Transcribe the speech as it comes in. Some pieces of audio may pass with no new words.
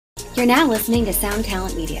You're now listening to Sound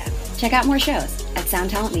Talent Media. Check out more shows at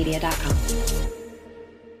soundtalentmedia.com.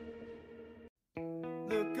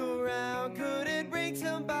 Look around, could it bring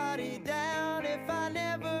somebody down if I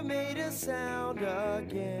never made a sound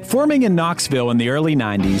again? Forming in Knoxville in the early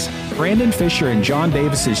 90s, Brandon Fisher and John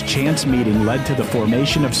Davis's chance meeting led to the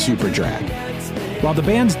formation of Superdrag. While the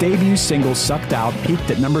band's debut single, Sucked Out,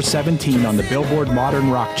 peaked at number 17 on the Billboard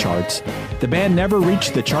Modern Rock charts, the band never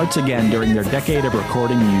reached the charts again during their decade of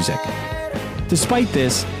recording music. Despite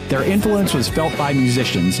this, their influence was felt by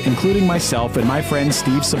musicians, including myself and my friend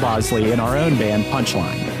Steve Soboslai in our own band,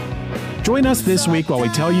 Punchline. Join us this week while we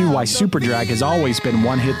tell you why Superdrag has always been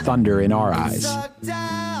one-hit thunder in our eyes.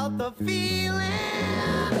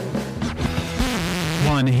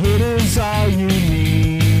 One hit is all you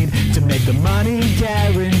need to make the money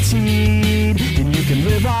guaranteed, and you can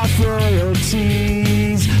live off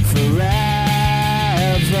royalties forever.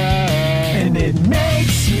 And it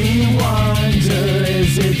makes me wonder,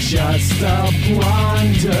 is it just a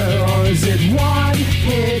blunder, or is it one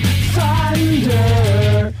hit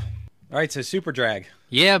thunder? All right, so Superdrag.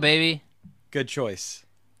 Yeah, baby. Good choice.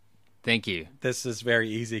 Thank you. This is very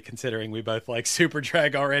easy considering we both like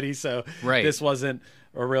Superdrag already, so right. This wasn't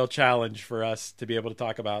a real challenge for us to be able to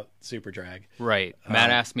talk about Superdrag. Right. Matt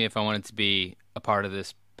asked me if I wanted to be a part of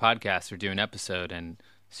this podcast or do an episode, and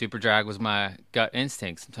Superdrag was my gut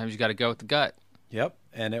instinct. Sometimes you got to go with the gut. Yep,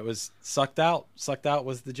 and it was Sucked Out. Sucked Out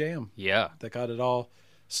was the jam. Yeah. That got it all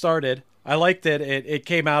started. I liked it. It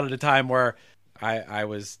came out at a time where I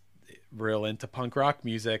was real into punk rock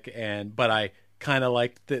music, but I kind of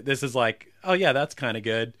liked this is like, oh yeah, that's kind of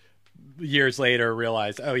good. Years later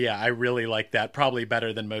realized, oh yeah, I really like that, probably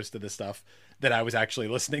better than most of the stuff that I was actually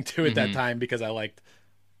listening to at that time, because I liked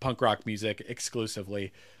punk rock music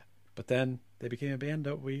exclusively. But then they became a band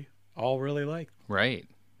that we all really liked. Right.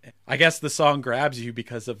 I guess the song grabs you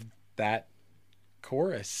because of that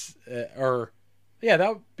chorus, or yeah, that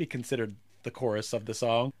would be considered the chorus of the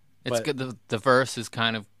song. It's good. The verse is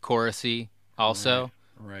kind of chorusy also.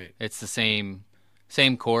 Right. It's the same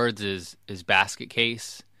chords as Basket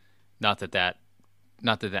Case. Not that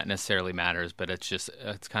necessarily matters, but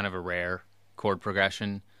it's kind of a rare chord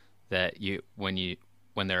progression that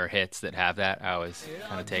when there are hits that have that, I always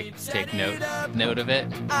kind of take note of it.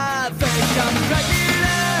 I think I'm cracking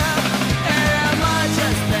up. Am I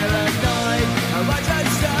just paranoid? Am I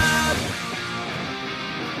just up?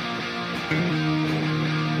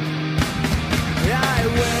 I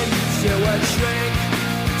went to a shrink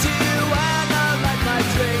to analyze my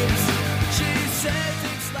dreams. She says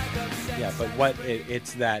it's like a yeah, but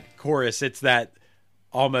it's that chorus. It's that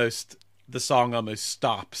almost. The song almost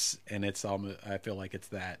stops, and it's almost. I feel like it's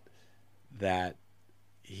that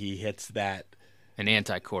he hits that an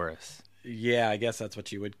anti-chorus. Yeah, I guess that's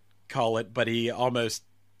what you would call it. But he almost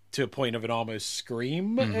to a point of an almost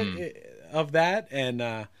scream of that, and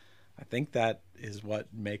I think that is what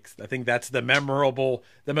makes. I think that's the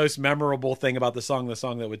most memorable thing about the song. The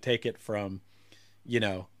song that would take it from,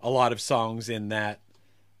 a lot of songs in that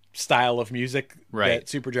style of music that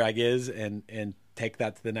Superdrag is, and take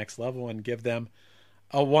that to the next level and give them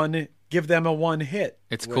a one hit.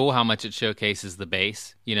 It's cool how much it showcases the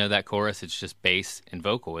bass. That chorus, it's just bass and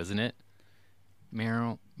vocal, isn't it?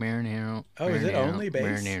 Meryl. Oh, is it only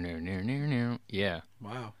bass? Yeah.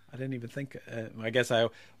 Wow. I didn't even think. I guess I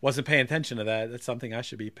wasn't paying attention to that. That's something I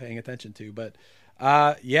should be paying attention to. But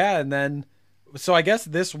yeah, and then so I guess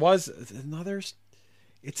this was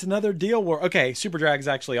it's another deal where Superdrag is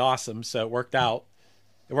actually awesome, so it worked out.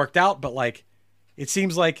 But it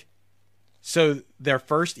seems like so their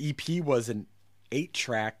first EP was an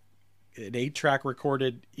 8-track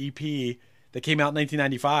recorded EP that came out in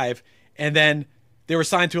 1995, and then they were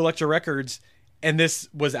signed to Elektra Records, and this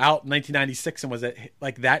was out in 1996. And was it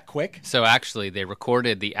that quick? So actually, they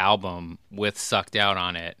recorded the album with Sucked Out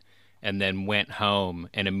on it, and then went home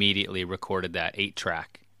and immediately recorded that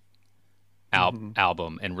 8-track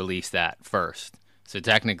album and released that first. So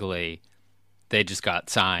technically, they just got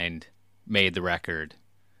signed, made the record,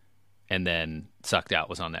 and then Sucked Out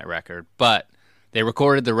was on that record. But they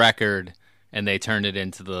recorded the record and they turned it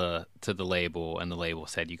into the label, and the label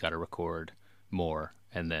said you got to record more,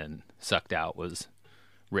 and then Sucked Out was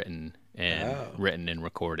written and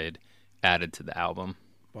recorded, added to the album.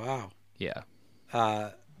 Wow. Yeah.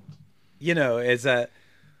 As a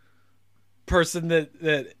person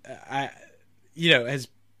that I has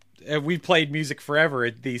we've played music forever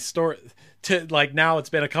at these stores. To now it's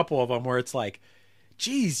been a couple of them where it's like,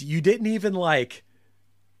 geez, you didn't even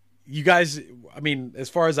you guys, I mean, as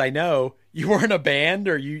far as I know, you weren't a band,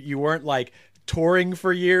 or you weren't touring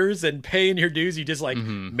for years and paying your dues. You just like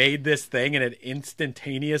Mm-hmm. made this thing and it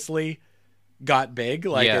instantaneously got big.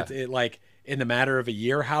 Like Yeah. it like in the matter of a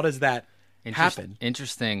year. How does that happen?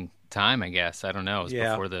 Interesting time, I guess. I don't know. It was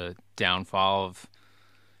Yeah. before the downfall of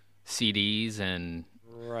CDs, and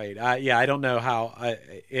Right. Yeah. I don't know how.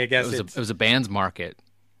 I guess it was a band's market.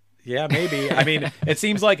 yeah, maybe. I mean, it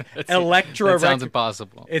seems like Elektra. That sounds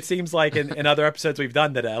impossible. It seems like in other episodes we've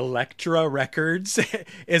done that Elektra Records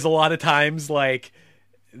is a lot of times like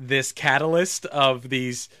this catalyst of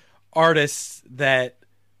these artists that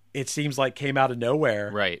it seems like came out of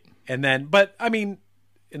nowhere. Right. And then, but I mean,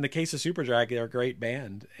 in the case of Superdrag, they're a great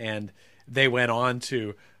band and they went on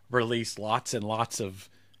to release lots and lots of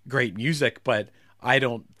great music. But I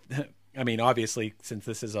mean, obviously, since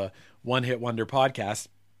this is a one-hit wonder podcast,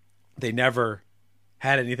 they never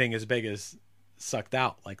had anything as big as Sucked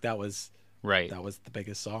Out. Like that was Right. That was the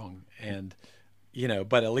biggest song. And,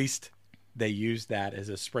 but at least they used that as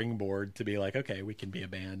a springboard to be like, okay, we can be a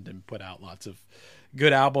band and put out lots of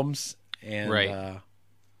good albums. And, Right.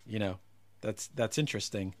 That's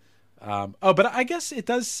interesting. But I guess it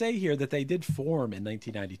does say here that they did form in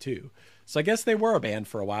 1992. So I guess they were a band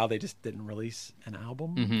for a while. They just didn't release an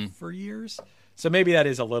album for years. So maybe that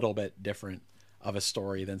is a little bit different of a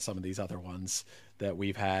story than some of these other ones that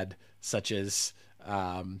we've had, such as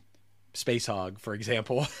Space Hog, for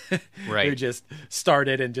example, Right. who just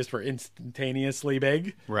started and just were instantaneously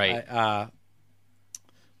big. Right.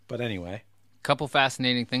 But anyway. Couple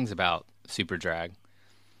fascinating things about Superdrag.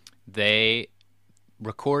 They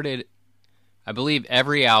recorded, I believe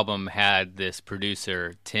every album had this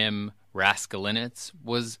producer, Tim Raskalinitz,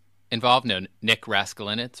 was involved. No, Nick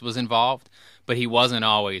Raskalinitz was involved, but he wasn't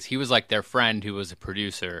always. He was like their friend who was a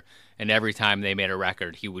producer, and every time they made a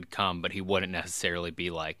record, he would come, but he wouldn't necessarily be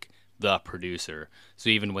like the producer. So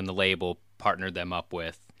even when the label partnered them up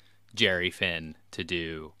with Jerry Finn to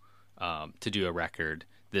do a record,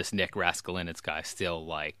 this Nick Raskalinitz guy still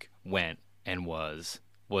like went and was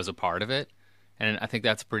a part of it. And I think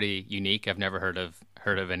that's pretty unique. I've never heard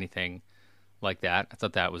of anything like that. I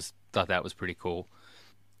thought that was pretty cool.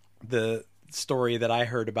 The story that I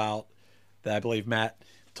heard about that I believe Matt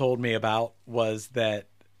told me about was that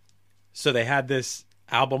so they had this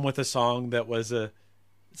album with a song that was a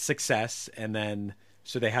success, and then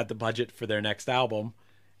so they had the budget for their next album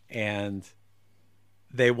and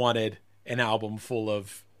they wanted an album full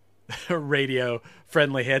of radio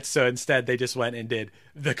friendly hits, so instead they just went and did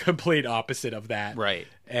the complete opposite of that. Right.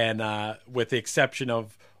 And with the exception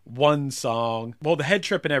of one song, well, the Head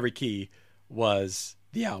Trip in Every Key was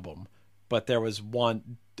the album, but there was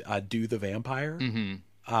one, Do the Vampire.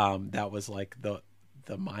 That was like the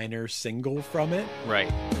minor single from it.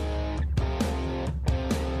 Right.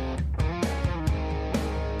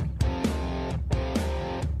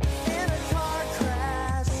 In a car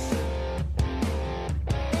crash,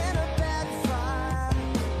 in a bad fire,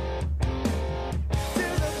 to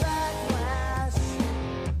the backlash,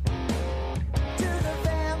 to the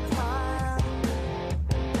vampire.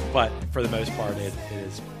 But for the most part, it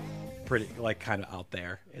is pretty like kind of out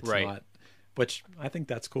there. It's Right. not, which I think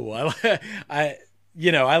that's cool. I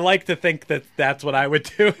like to think that that's what I would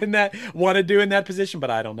do want to do in that position, but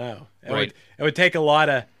I don't know. Right. It would take a lot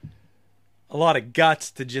of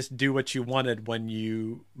guts to just do what you wanted when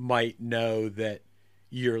you might know that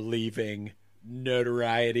you're leaving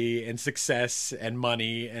notoriety and success and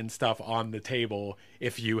money and stuff on the table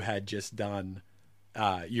if you had just done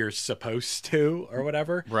you're supposed to or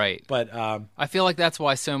whatever. Right. But I feel like that's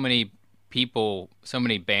why so many people, so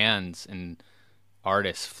many bands and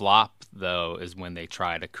artists flop, though, is when they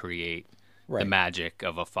try to create the Right. magic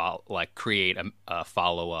of create a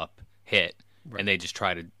follow-up hit, and they just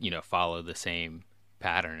try to, follow the same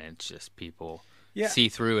pattern. It's just people see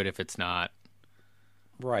through it if it's not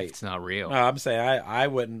right. it's not real. I'm saying I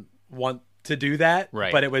wouldn't want to do that,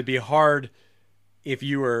 Right. but it would be hard if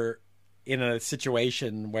you were in a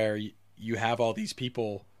situation where you have all these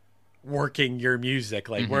people working your music.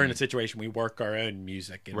 Like we're in a situation, we work our own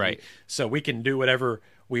music. And Right. so we can do whatever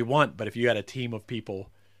we want. But if you had a team of people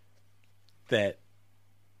that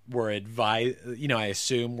were I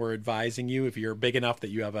assume were advising you, if you're big enough that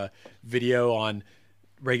you have a video on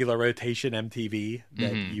regular rotation MTV,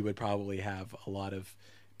 that you would probably have a lot of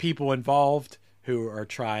people involved who are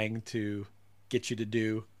trying to get you to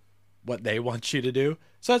do what they want you to do.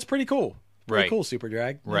 So that's pretty cool. Pretty Right. cool,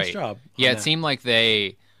 Superdrag. Nice Right. job. Yeah, on it that. seemed like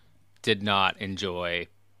they did not enjoy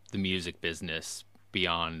the music business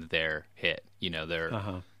beyond their hit.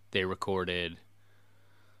 They recorded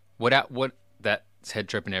what that's Head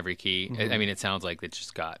Trip in Every Key. I mean, it sounds like it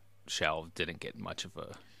just got shelved. Didn't get much of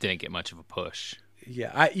a push.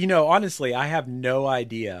 Yeah, honestly, I have no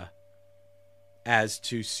idea as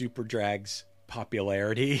to Superdrag's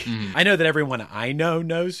popularity. I know that everyone I know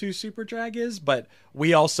knows who Superdrag is, but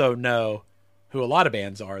we also know who a lot of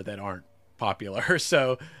bands are that aren't popular.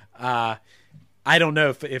 So I don't know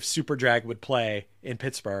if Superdrag would play in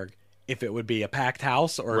Pittsburgh, if it would be a packed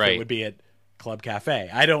house or if it would be at Club Cafe.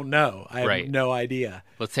 I don't know. I have no idea.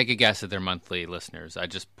 Let's take a guess at their monthly listeners. I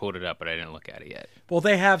just pulled it up, but I didn't look at it yet. Well,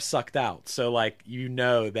 they have Sucked Out, so like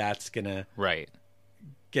that's gonna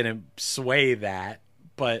sway that.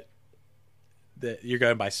 But you're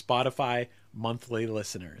going by Spotify monthly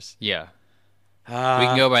listeners. Yeah. We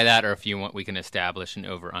can go by that, or if you want, we can establish an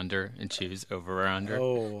over/under and choose over or under.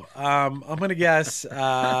 I'm gonna guess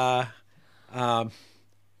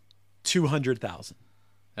 200,000.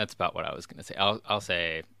 That's about what I was gonna say. I'll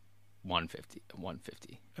say 150.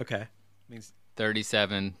 150. Okay, means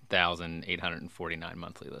 37,849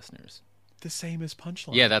 monthly listeners. The same as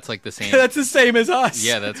Punchline. Yeah, that's like the same. That's the same as us.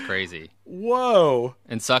 Yeah, that's crazy. Whoa.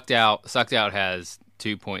 And Sucked Out has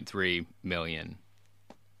 2.3 million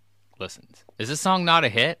listens. Is this song not a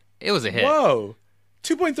hit? It was a hit. Whoa.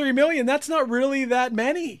 2.3 million. That's not really that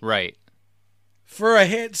many. Right. For a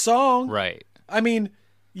hit song. Right. I mean,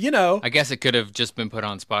 I guess it could have just been put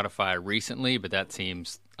on Spotify recently, but that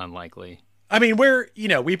seems unlikely. I mean,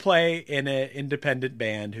 we play in an independent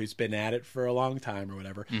band who's been at it for a long time or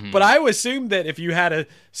whatever. Mm-hmm. But I would assume that if you had a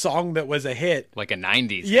song that was a hit. Like a 90s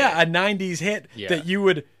hit. Yeah, a 90s hit. Yeah. That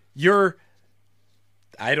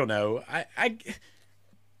I don't know.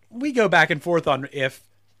 We go back and forth on if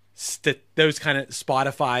those kind of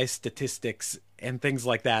Spotify statistics and things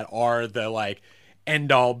like that are the like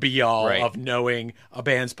end all be all of knowing a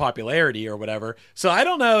band's popularity or whatever. So I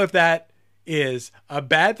don't know if that is a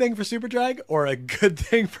bad thing for Superdrag or a good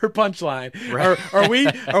thing for Punchline. Right.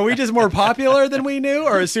 Are we just more popular than we knew,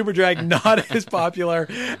 or is Superdrag not as popular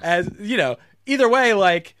as either way?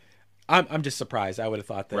 Like I'm just surprised. I would have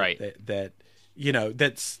thought that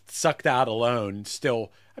that's Sucked Out alone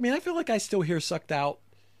still. I mean, I feel like I still hear Sucked Out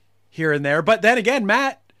here and there, but then again,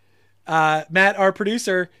 Matt, our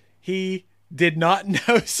producer, he did not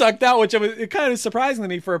know Sucked Out, which was kind of surprising to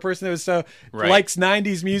me for a person who was so likes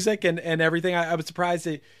 90s music and everything. I was surprised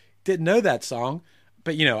he didn't know that song.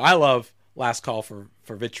 But I love Last Call for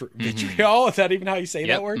Vitriol. Is that even how you say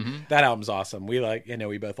that word? Mm-hmm. That album's awesome. We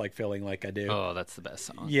we both like Feeling Like I Do. Oh, that's the best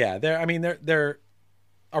song. Yeah, they're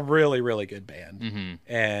a really, really good band. Mm-hmm.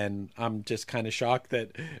 And I'm just kind of shocked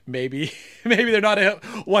that maybe they're not a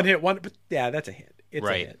one-hit wonder, but yeah, that's a hit. It's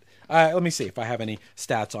a hit. Let me see if I have any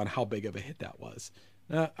stats on how big of a hit that was.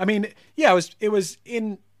 I mean, yeah, it was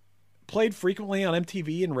played frequently on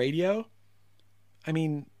MTV and radio. I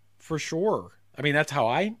mean, for sure. I mean, that's how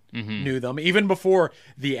I knew them, even before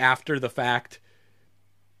the After the Fact.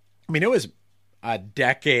 I mean, it was a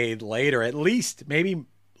decade later, at least, maybe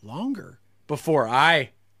longer, before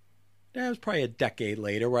it was probably a decade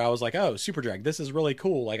later where I was like, oh, Superdrag, this is really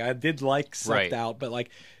cool. Like, I did like Sucked Out, but like,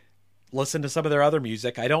 listen to some of their other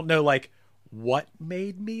music. I don't know like what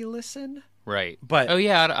made me listen. Right. But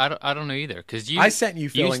I don't know either, because I sent you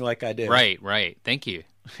Feeling Like I Do. Right. Thank you.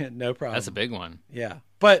 No problem. That's a big one. Yeah.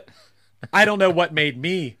 But I don't know what made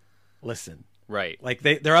me listen. Right. Like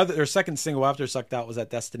their second single after Sucked Out was that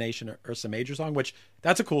Destination Ursa Major song, which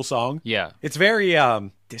that's a cool song. Yeah. It's very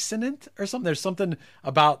dissonant or something. There's something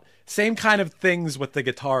about same kind of things with the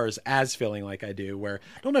guitars as Feeling Like I Do, where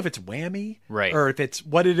I don't know if it's whammy or if it's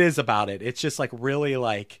what it is about it. It's just like really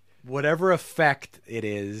like whatever effect it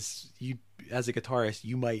is, you as a guitarist,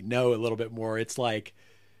 you might know a little bit more. It's like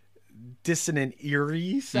dissonant,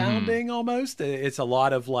 eerie sounding almost. It's a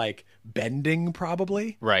lot of like bending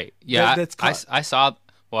probably. Right. Yeah. I saw,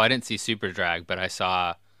 well, I didn't see Superdrag, but I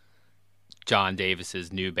saw John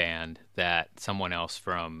Davis's new band that someone else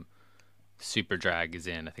from Superdrag is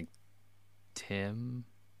in. I think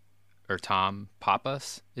Tom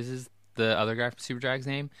Pappas is the other guy from Superdrag's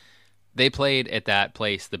name. They played at that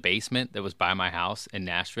place, The Basement, that was by my house in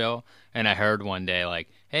Nashville. And I heard one day like,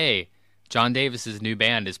 hey, John Davis's new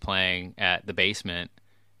band is playing at The Basement.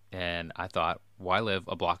 And I thought, well, I live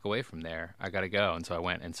a block away from there. I got to go. And so I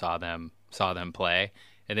went and saw them play.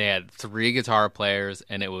 And they had 3 guitar players,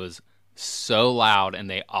 and it was so loud. And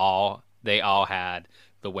they all had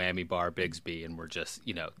the whammy bar Bigsby, and were just,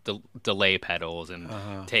 delay pedals and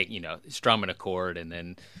strumming a chord and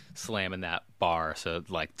then slamming that bar. So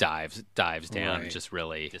it like dives down, just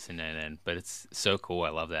really dissonant. But it's so cool. I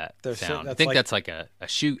love that sound. I think that's like a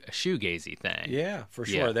shoegazy thing. Yeah, for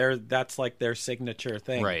sure. Yeah. That's like their signature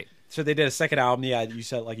thing. Right. So they did a second album. Yeah, you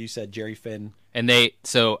said Jerry Finn. And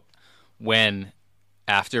when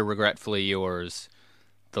after Regretfully Yours,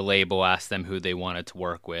 the label asked them who they wanted to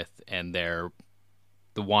work with, and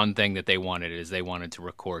the one thing that they wanted is they wanted to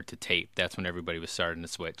record to tape. That's when everybody was starting to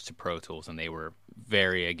switch to Pro Tools, and they were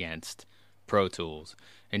very against Pro Tools.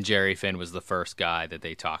 And Jerry Finn was the first guy that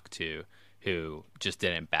they talked to who just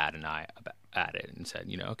didn't bat an eye at it and said,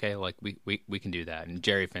 okay, like we can do that. And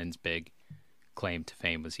Jerry Finn's big claim to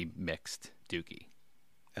fame was he mixed Dookie.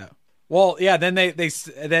 Yeah. Well, yeah.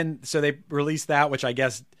 Then so they released that, which I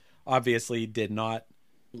guess obviously did not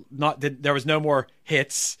there was no more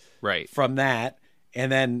hits right from that. And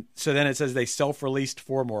then it says they self-released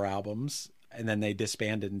 4 more albums, and then they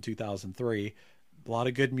disbanded in 2003. A lot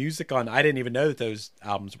of good music on. I didn't even know that those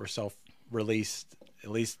albums were self-released, at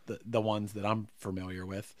least the ones that I'm familiar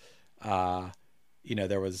with.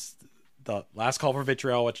 There was the Last Call for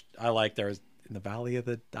Vitriol, which I like. There was In the Valley of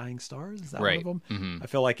the Dying Stars. Is that right. one of them? Mm-hmm. I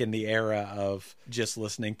feel like in the era of just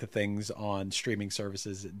listening to things on streaming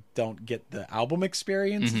services, don't get the album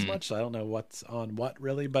experience as much. So I don't know what's on what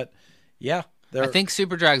really, but yeah. I think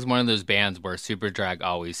Superdrag is one of those bands where Superdrag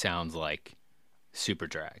always sounds like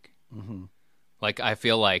Superdrag. Mm-hmm. Like, I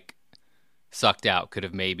feel like Sucked Out could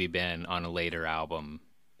have maybe been on a later album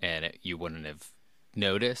and you wouldn't have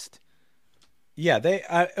noticed. Yeah,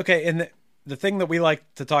 okay, and the thing that we like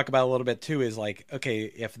to talk about a little bit too is like, okay,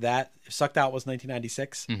 if Sucked Out was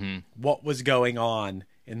 1996, what was going on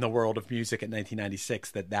in the world of music in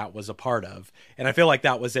 1996 that was a part of? And I feel like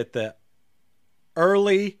that was at the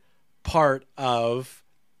early part of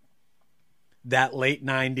that late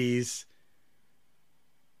 90s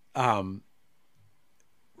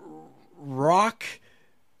rock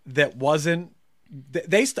that wasn't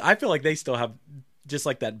I feel like they still have, just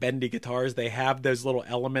like that bendy guitars, they have those little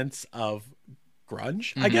elements of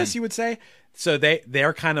grunge, I guess you would say. So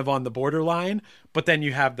they're kind of on the borderline, but then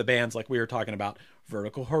you have the bands like we were talking about,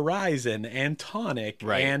 Vertical Horizon and Tonic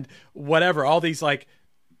and whatever, all these, like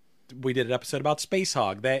we did an episode about Space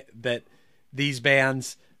Hog, that these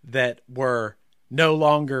bands that were no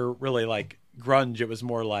longer really like grunge, it was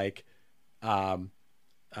more like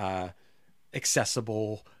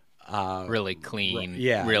accessible, really clean,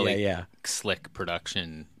 really slick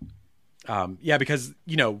production. Because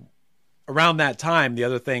around that time, the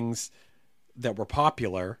other things that were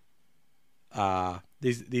popular,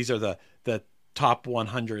 these are the top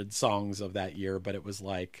 100 songs of that year, but it was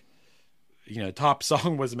like, top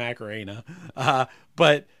song was Macarena,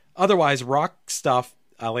 but otherwise rock stuff,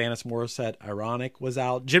 Alanis Morissette, Ironic was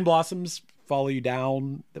out. Gin Blossoms, Follow You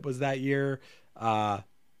Down, that was that year. It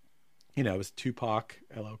was Tupac,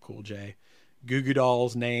 LL Cool J, Goo Goo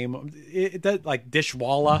Dolls, Name. Like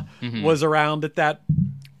Dishwalla was around at that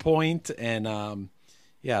point, and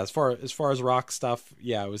as far as rock stuff,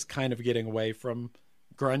 it was kind of getting away from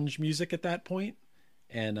grunge music at that point,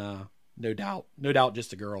 and no doubt,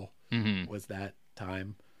 Just a Girl was that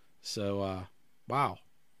time. So wow,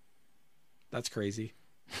 that's crazy.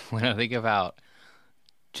 When I think about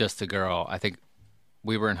Just a Girl, I think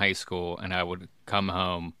we were in high school, and I would come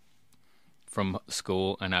home from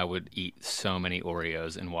school and I would eat so many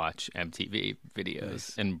Oreos and watch MTV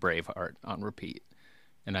videos and Braveheart on repeat.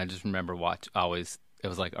 And I just remember it was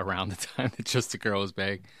like around the time that Just a Girl was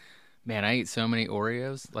big. Man, I ate so many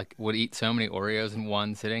Oreos, would eat so many Oreos in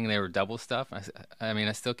one sitting, and they were double stuff. I mean,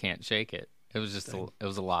 I still can't shake it. It was just it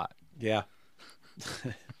was a lot. Yeah.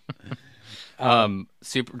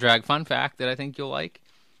 Superdrag, fun fact that I think you'll like.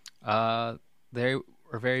 They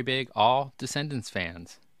were very big, all Descendants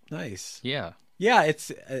fans. Nice. Yeah. Yeah,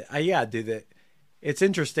 it's it's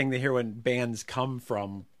interesting to hear when bands come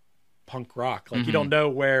from punk rock. Like you don't know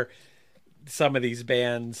where some of these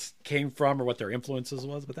bands came from or what their influences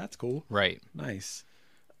was, but that's cool. Right. Nice.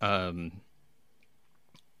 John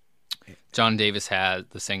Davis the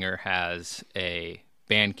singer has a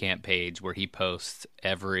Bandcamp page where he posts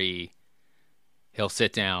he'll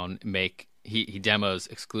sit down, he demos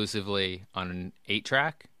exclusively on an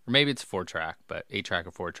 8-track, or maybe it's 4-track, but 8-track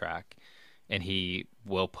or 4-track, and he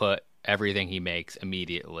will put everything he makes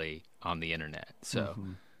immediately on the internet. So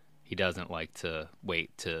he doesn't like to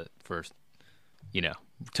wait to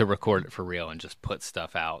record it for real and just put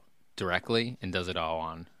stuff out directly, and does it all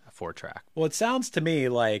on a 4-track. Well, it sounds to me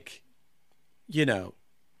like,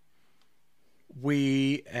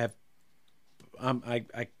 we have,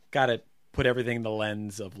 I got to put everything in the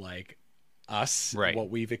lens of like us, right? What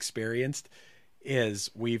we've experienced is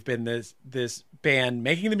we've been this band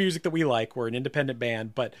making the music that we like. We're an independent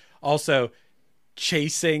band, but also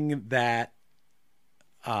chasing that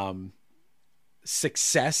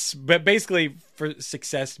success, but basically for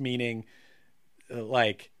success meaning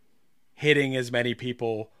like hitting as many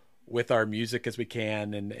people with our music as we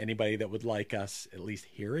can, and anybody that would like us at least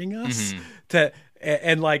hearing us to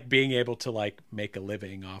and like being able to like make a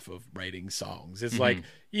living off of writing songs is like,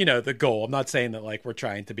 you know, the goal. I'm not saying that like we're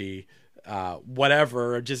trying to be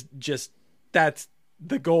whatever, just that's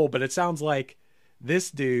the goal, but it sounds like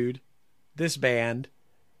this band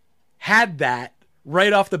had that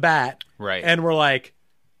right off the bat, right? And we're like,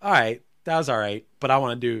 all right, that was all right, but I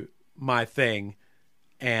want to do my thing.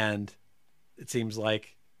 And it seems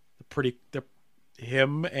like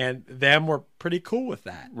him and them were pretty cool with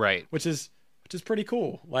that, right? Which is pretty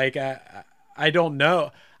cool. Like I don't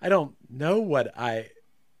know what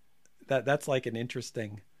that's like an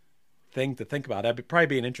interesting thing to think about. I'd probably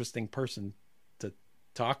be an interesting person to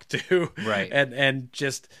talk to, right? And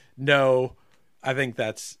just know, I think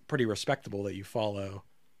that's pretty respectable that you follow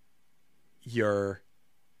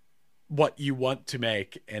what you want to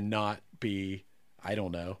make and not be, I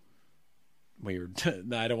don't know, weird.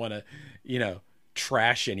 I don't want to, you know,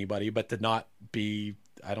 trash anybody, but to not be,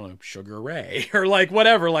 I don't know, Sugar Ray or like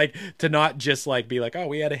whatever, like to not just like be like, oh,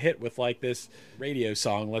 we had a hit with like this radio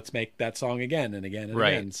song, let's make that song again and again and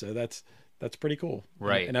again. So that's pretty cool,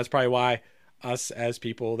 right? And that's probably why us as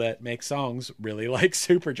people that make songs really like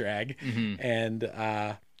Superdrag, and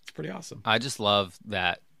it's pretty awesome. I just love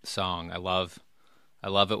that song. I love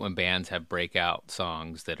it when bands have breakout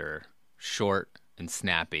songs that are short and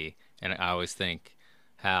snappy. And I always think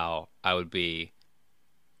how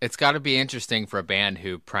it's got to be interesting for a band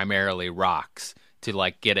who primarily rocks to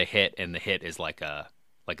like get a hit, and the hit is like a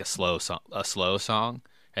slow song,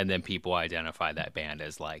 and then people identify that band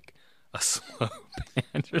as like a slow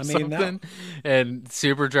band or something. And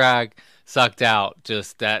Superdrag sucked out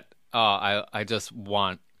just that. I just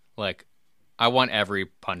want I want every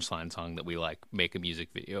Punchline song that we like make a music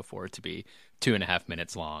video for to be 2.5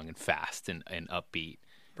 minutes long and fast and upbeat,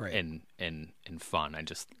 right? And fun. I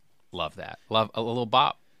just love that. Love a little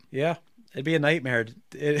bop. Yeah, it'd be a nightmare.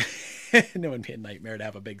 It wouldn't be a nightmare to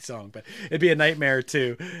have a big song, but it'd be a nightmare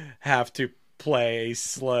to have to play a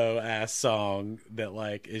slow ass song that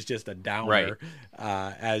like is just a downer,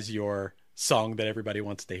 right, as your song that everybody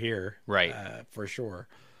wants to hear, right? For sure.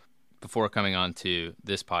 Before coming on to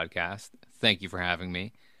this podcast, thank you for having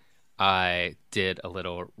me. I did a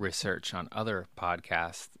little research on other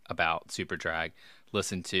podcasts about Superdrag.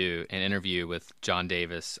 Listened to an interview with John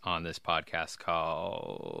Davis on this podcast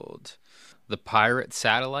called The Pirate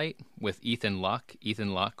Satellite with Ethan Luck.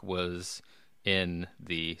 Ethan Luck was in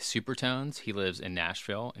the Supertones. He lives in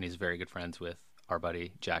Nashville, and he's very good friends with our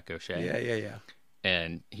buddy Jack O'Shea. Yeah.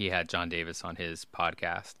 And he had John Davis on his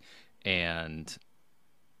podcast, and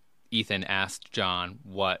Ethan asked John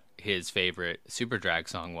what his favorite Superdrag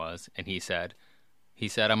song was, and he said,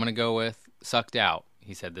 I'm going to go with Sucked Out.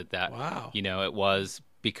 He said that wow, you know, it was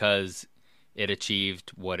because it achieved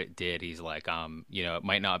what it did. He's like, you know, it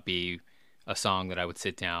might not be a song that I would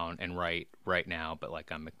sit down and write right now, but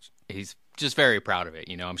like he's just very proud of it.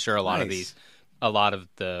 You know, I'm sure a lot of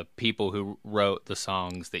the people who wrote the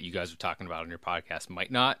songs that you guys are talking about on your podcast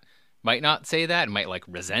might not say that and might like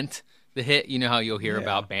resent the hit. You know how you'll hear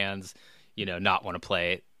about bands, you know, not want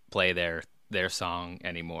to play their song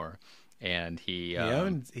anymore. And he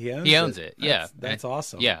owns it. Yeah, that's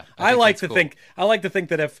awesome. Yeah, I like to think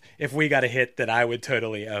that if we got a hit, that I would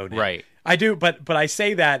totally own it. Right. I do, but I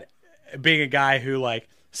say that being a guy who like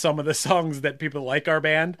some of the songs that people like our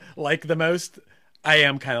band like the most, I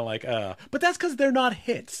am kind of like, but that's because they're not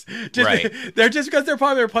hits. Right. They're just because they're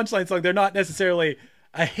probably a Punchline song. They're not necessarily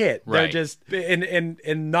a hit. Right. They're just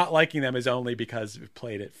and not liking them is only because we've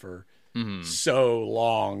played it for so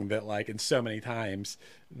long that like and so many times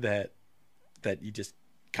that you just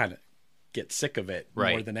kind of get sick of it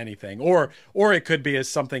more than anything. Or it could be as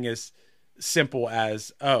something as simple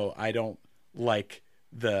as, oh, I don't like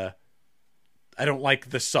the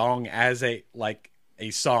song as a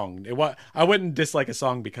song. I wouldn't dislike a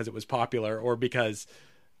song because it was popular or because,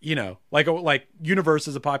 you know, like Universe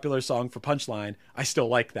is a popular song for Punchline. I still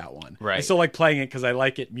like that one. Right. I still like playing it because I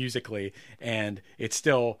like it musically, and it's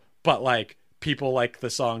still, but like people like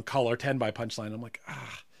the song Caller 10 by Punchline. I'm like,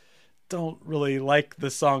 don't really like the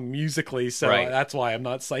song musically, so that's why I'm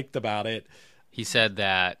not psyched about it. He said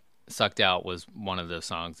that Sucked Out was one of those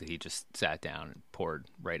songs that he just sat down and poured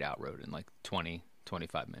right out, wrote in like 20-25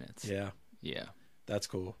 minutes. Yeah. That's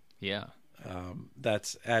cool. Yeah.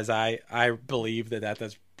 That's, as I believe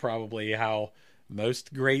that's probably how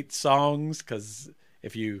most great songs, because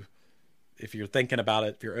if you're thinking about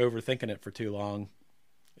it, if you're overthinking it for too long,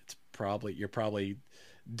 you're probably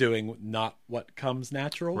doing not what comes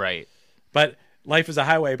natural. Right. But Life is a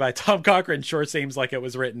Highway by Tom Cochrane sure seems like it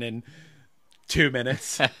was written in 2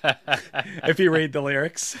 minutes if you read the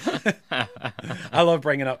lyrics. I love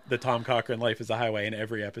bringing up the Tom Cochrane Life is a Highway in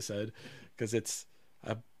every episode because it's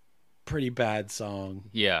a pretty bad song.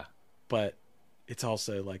 Yeah. But it's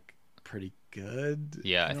also like pretty good.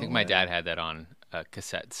 Yeah, I think my dad had that on a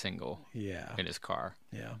cassette single Yeah. in his car.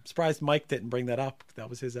 Yeah. I'm surprised Mike didn't bring that up. That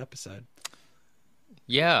was his episode.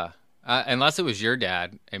 Yeah. Unless it was your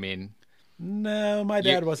dad. I mean, No, my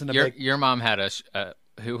dad wasn't a big... Your mom had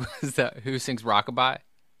who was that? Who sings Rockabye?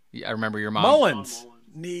 I remember your mom. Mullins.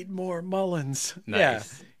 Need more Mullins.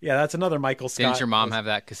 Nice. Yeah, that's another Michael Scott. Didn't your mom have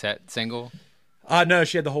that cassette single? No,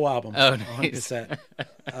 she had the whole album Oh, on nice. cassette.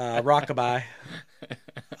 Rockabye.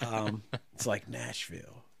 It's like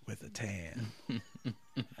Nashville with a tan.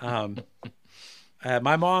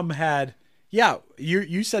 My mom had... Yeah,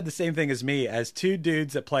 you said the same thing as me. As two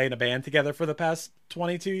dudes that play in a band together for the past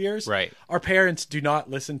 22 years, Right. Our parents do not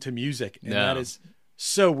listen to music, and No. that is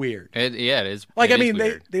so weird. It is. Like, it I is mean,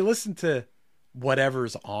 weird. they listen to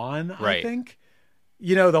whatever's on, I Right. think.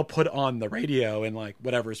 You know, they'll put on the radio and, like,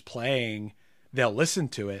 whatever's playing, they'll listen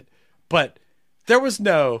to it. But there was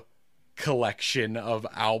no collection of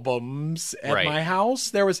albums at Right. my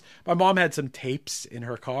house. My mom had some tapes in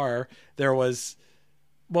her car. There was...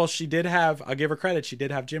 Well, she did have, I'll give her credit, she did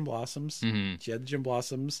have Gin Blossoms. Mm-hmm. She had the Gin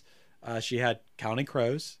Blossoms. She had Counting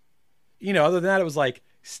Crows. You know, other than that, it was like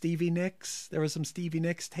Stevie Nicks. There was some Stevie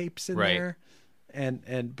Nicks tapes in Right.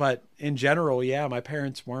 there. But in general, yeah, my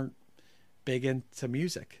parents weren't big into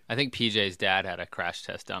music. I think PJ's dad had a Crash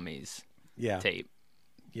Test Dummies Yeah. tape.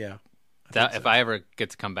 Yeah. If I ever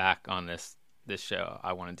get to come back on this show,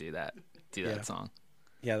 I want to do that. Yeah. That song.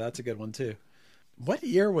 Yeah, that's a good one too. What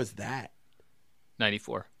year was that?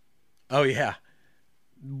 94. Oh, yeah.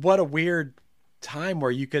 What a weird time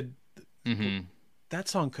where you could... Mm-hmm. That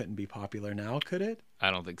song couldn't be popular now, could it?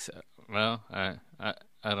 I don't think so. Well, I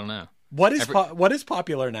don't know. What is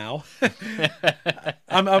popular now?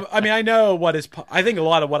 I mean, I know what is... I think a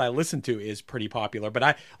lot of what I listen to is pretty popular,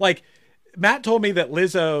 but Matt told me that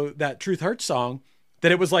Lizzo, that Truth Hurts song,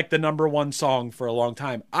 that it was like the #1 song for a long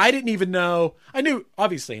time. I didn't even know...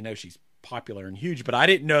 Obviously, I know she's popular and huge, but I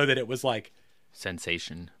didn't know that it was like...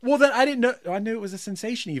 Sensation. Well, then I didn't know. I knew it was a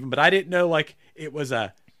sensation even, but I didn't know like it was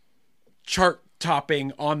a chart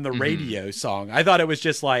topping on the radio song. I thought it was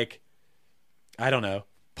just like, I don't know,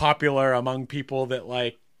 popular among people that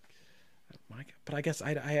like. But I guess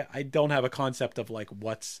I don't have a concept of like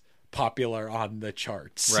what's popular on the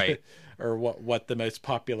charts, Right? Or what the most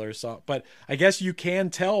popular song. But I guess you can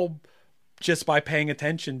tell just by paying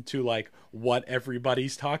attention to like what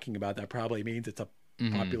everybody's talking about. That probably means it's a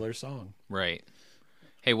popular song. Right.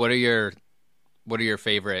 Hey, what are your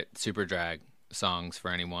favorite Superdrag songs for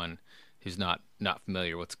anyone who's not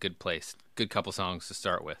familiar? What's a good couple songs to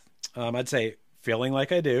start with? I'd say Feeling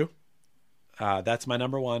Like I Do. That's my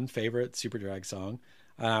 #1 favorite Superdrag song.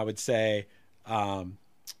 I would say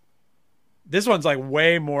this one's like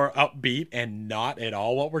way more upbeat and not at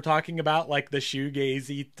all what we're talking about, like the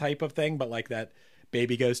shoegazy type of thing, but like that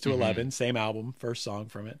Baby Goes to 11, same album, first song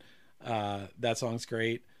from it. That song's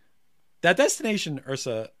great. That Destination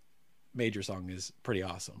Ursa Major song is pretty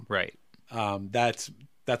awesome. Right. That's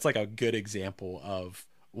like a good example of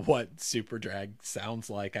what Superdrag sounds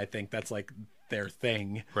like. I think that's like their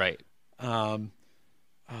thing. Right.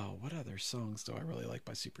 What other songs do I really like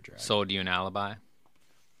by Superdrag? Sold You an Alibi.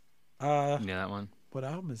 You know that one? What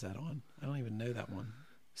album is that on? I don't even know that one.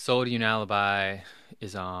 Sold You an Alibi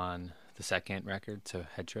is on the second record, so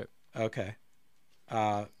Head Trip. Okay.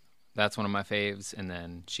 That's one of my faves. And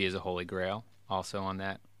then She Is a Holy Grail, also on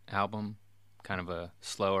that album. Kind of a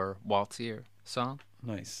slower, waltzier song.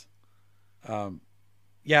 Nice.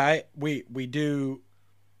 Yeah, we do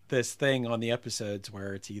this thing on the episodes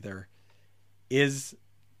where it's either is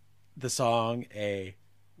the song a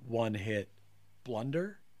one-hit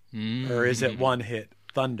blunder or is it one-hit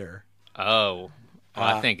thunder? Oh,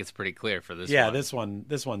 I think it's pretty clear for this one. Yeah,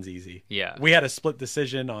 this one's easy. Yeah. We had a split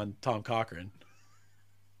decision on Tom Cochrane.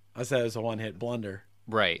 I said it was a one-hit blunder.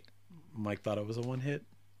 Right. Mike thought it was a one-hit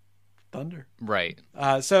thunder. Right.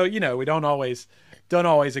 So, we don't always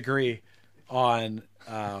agree on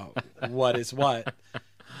what is what.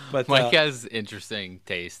 But Mike has interesting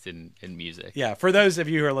taste in music. yeah, for those of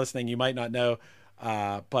you who are listening, you might not know,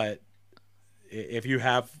 but if you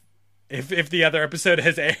have, if the other episode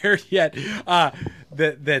has aired yet,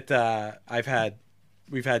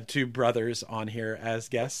 we've had two brothers on here as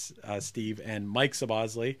guests, Steve and Mike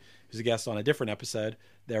Soboslai, who's a guest on a different episode.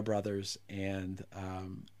 They're brothers, and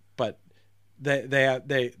but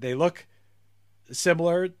they look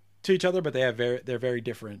similar to each other, but they're very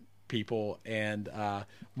different people. And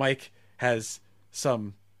Mike has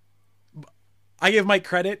some I give Mike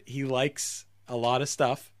credit. He likes a lot of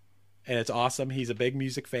stuff, and it's awesome. He's a big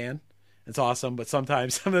music fan. It's awesome, but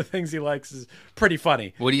sometimes some of the things he likes is pretty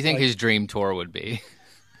funny. What do you think his dream tour would be?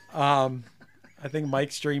 I think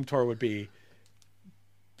Mike's dream tour would be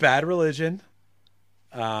Bad Religion.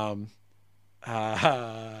 Oh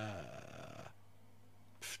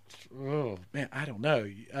man, I don't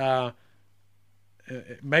know.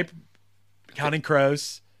 Maybe Counting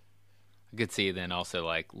Crows. I could see then also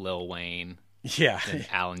like Lil Wayne. Yeah. And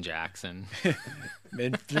Alan Jackson.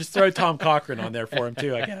 And just throw Tom Cochran on there for him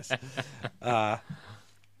too, I guess. The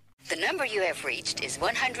number you have reached is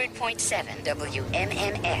 100.7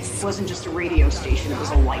 WMMS. It wasn't just a radio station, it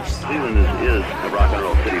was a lifestyle. Cleveland is a rock and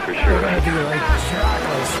roll city for sure. We're gonna be like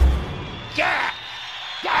Get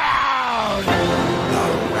down! The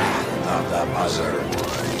Wrath of the Buzzard.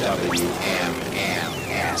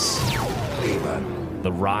 WMMS. Cleveland.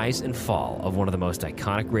 The rise and fall of one of the most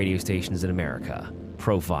iconic radio stations in America.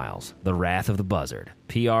 Profiles, The Wrath of the Buzzard,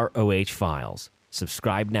 PROH Files.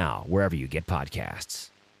 Subscribe now wherever you get podcasts.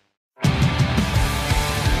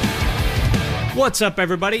 What's up,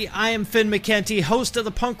 everybody? I am Finn McKenty, host of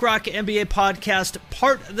the Punk Rock NBA podcast,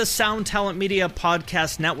 part of the Sound Talent Media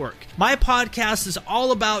Podcast Network. My podcast is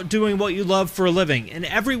all about doing what you love for a living, and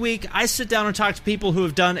every week I sit down and talk to people who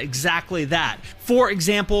have done exactly that. For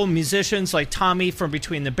example, musicians like Tommy from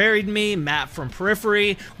Between the Buried and Me, Matt from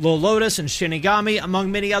Periphery, Lil Lotus and Shinigami,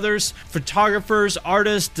 among many others, photographers,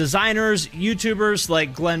 artists, designers, YouTubers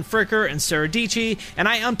like Glenn Fricker and Sarah Dici, and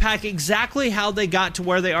I unpack exactly how they got to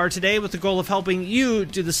where they are today with the goal of helping you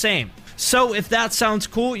do the same. So if that sounds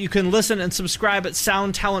cool, you can listen and subscribe at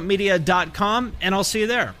soundtalentmedia.com, and I'll see you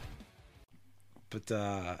there. But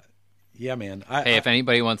yeah, man. Hey, if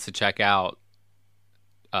anybody wants to check out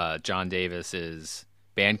John Davis's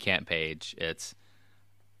Bandcamp page, it's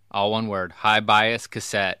all one word: high bias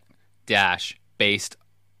cassette dash based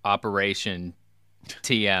operation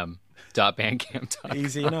tm.bandcamp.com.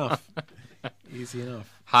 Easy enough. Easy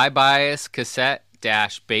enough. High bias cassette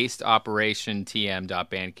dash based operation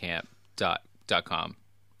tm.bandcamp.com.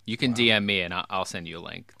 You can DM me and I'll send you a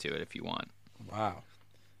link to it if you want. Wow.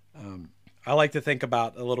 I like to think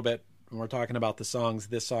about a little bit when we're talking about the songs.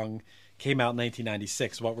 This song came out in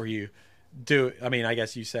 1996. What were you do? I mean, I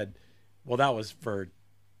guess you said, well, that was for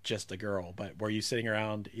just a girl, but were you sitting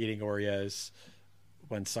around eating Oreos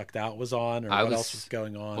when Sucked Out was on, or what else was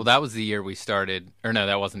going on? Well, that was the year we started, or no,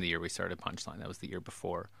 that wasn't the year we started Punchline. That was the year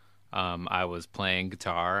before. I was playing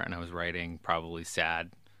guitar and I was writing probably sad,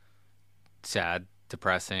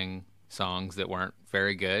 depressing songs that weren't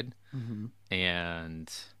very good. Mm-hmm. And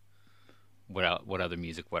what other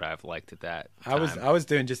music would I have liked at that time? I was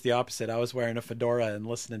doing just the opposite. I was wearing a fedora and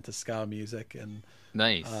listening to ska music and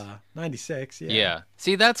nice. 96. Yeah. Yeah.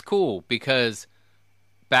 See, that's cool because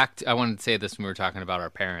I wanted to say this when we were talking about our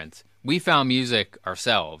parents. We found music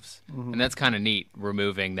ourselves, mm-hmm. and that's kind of neat,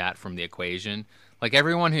 removing that from the equation. Like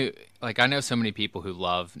everyone who, like I know so many people who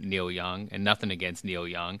love Neil Young, and nothing against Neil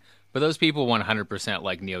Young, but those people 100%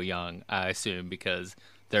 like Neil Young, I assume, because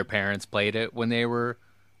their parents played it when they were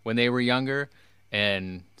younger,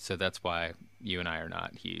 and so that's why you and I are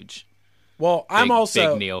not huge. Well, I'm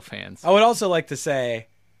also big Neil fans. I would also like to say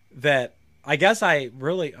that I guess I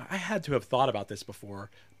had to have thought about this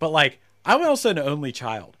before, but like I'm also an only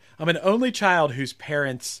child. I'm an only child whose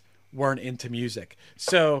parents weren't into music,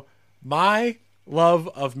 so my love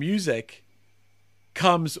of music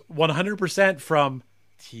comes 100% from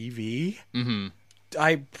TV. Mm-hmm.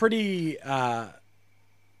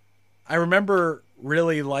 I remember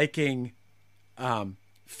really liking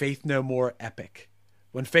Faith No More Epic.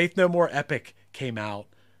 When Faith No More Epic came out,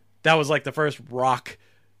 that was like the first rock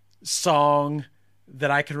song that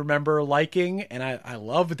I could remember liking, and I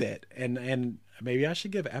loved it. And maybe I should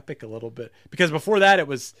give Epic a little bit, because before that it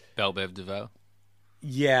was Belle Biv DeVoe.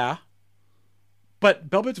 Yeah. But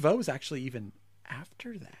Belle Biv DeVoe was actually even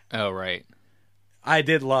after that. Oh, right. I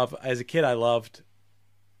did love, as a kid, I loved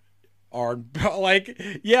Belle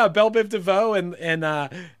Biv DeVoe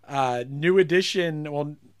and New Edition.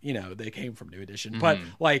 Well, you know, they came from New Edition, but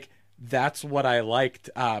like that's what I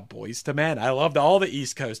liked. Boys to Men. I loved all the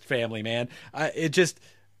East Coast family, man. That's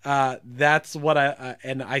what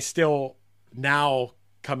and I still now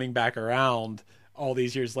coming back around all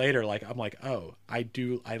these years later, like I'm like, oh, I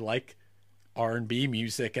like R&B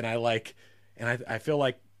music, and I feel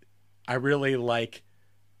like I really like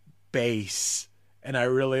bass, and I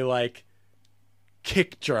really like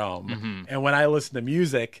kick drum. Mm-hmm. And when I listen to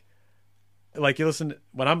music, like especially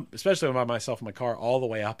when I'm by myself in my car, all the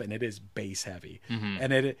way up, and it is bass heavy. Mm-hmm.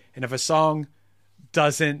 And if a song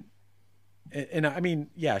doesn't, and I mean,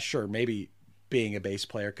 yeah, sure, maybe being a bass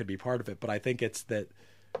player could be part of it, but I think it's that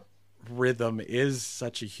rhythm is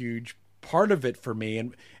such a huge part of it for me.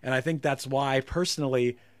 And I think that's why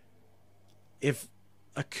personally, if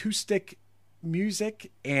acoustic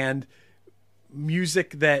music and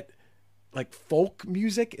music that like folk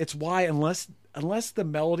music, it's why unless the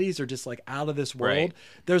melodies are just like out of this world, Right.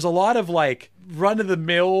 there's a lot of like run of the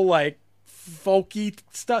mill, like folky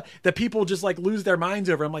stuff that people just like lose their minds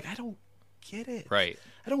over. I'm like, I don't get it. Right.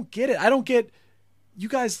 I don't get it. I don't get you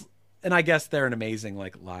guys. And I guess they're an amazing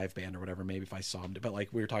like live band or whatever. Maybe if I saw them, but like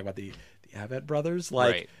we were talking about the Avett Brothers,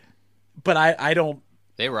 like, Right. but I don't.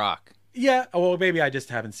 They rock. Yeah. Well, maybe I just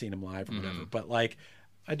haven't seen them live or whatever, but like,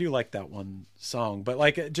 I do like that one song, but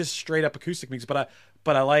like just straight up acoustic music. But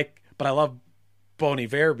I love Bon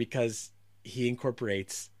Iver because he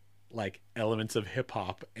incorporates like elements of hip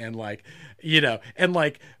hop and like, you know, and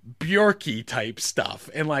like Bjorky type stuff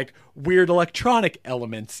and like weird electronic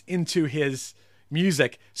elements into his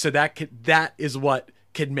music. So that is what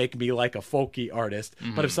can make me like a folky artist.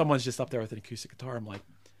 But if someone's just up there with an acoustic guitar, I'm like,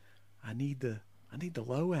 I need the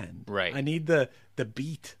low end. Right. I need the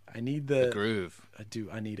beat. I need the Groove.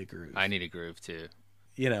 I need a groove. I need a groove too.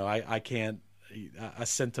 You know, I can't a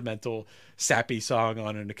sentimental sappy song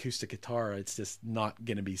on an acoustic guitar. It's just not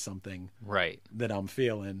going to be something Right. that I'm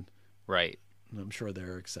feeling. Right. And I'm sure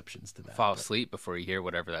there are exceptions to that. Fall asleep before you hear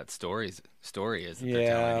whatever that story is that Yeah, they're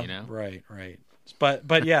telling, you know? right.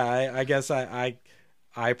 But yeah, I guess I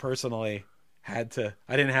personally I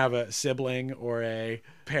didn't have a sibling or a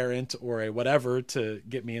parent or a whatever to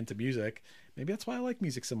get me into music. Maybe that's why I like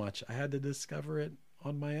music so much. I had to discover it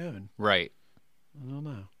on my own. Right. I don't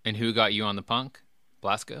know. And who got you on the punk?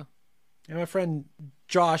 Blasco? And my friend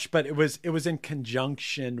Josh, but it was in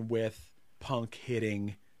conjunction with punk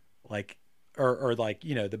hitting like or like,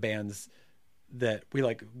 you know, the bands that we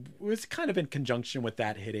like. It was kind of in conjunction with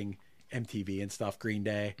that hitting MTV and stuff. Green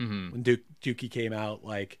Day, when Dookie came out,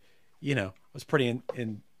 like, you know, I was pretty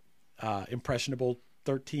impressionable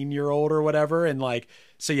 13-year-old or whatever, and like,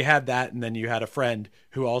 so you had that, and then you had a friend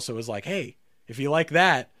who also was like, hey, if you like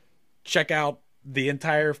that, check out the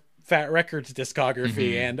entire Fat Records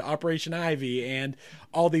discography and Operation Ivy and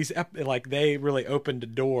all these like they really opened a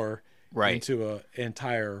door into an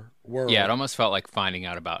entire world. Yeah, it almost felt like finding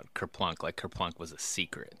out about Kerplunk, like Kerplunk was a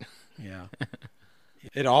secret. Yeah.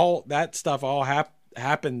 That stuff all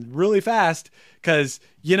happened really fast because,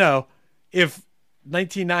 you know, if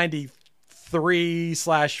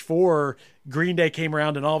 1993/4 Green Day came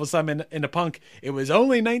around and all of a sudden in the punk, it was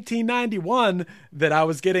only 1991 that I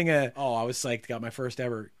was getting I was psyched, got my first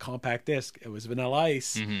ever compact disc. It was Vanilla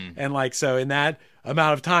Ice. And like, so in that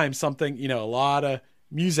amount of time, something, you know, a lot of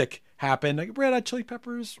music happened. Like Red Hot Chili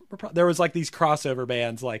Peppers, there was like these crossover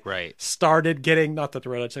bands like started getting, not that the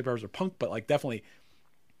Red Hot Chili Peppers are punk, but like definitely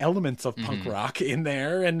elements of punk rock in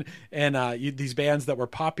there, and these bands that were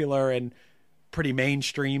popular and pretty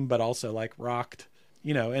mainstream, but also like rocked,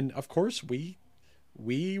 you know. And of course we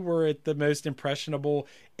were at the most impressionable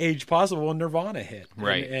age possible when Nirvana hit,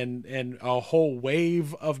 and a whole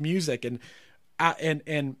wave of music, and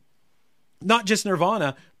not just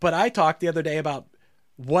Nirvana, but I talked the other day about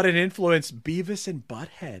what an influence Beavis and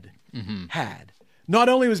Butthead had. Not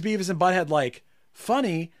only was Beavis and Butthead like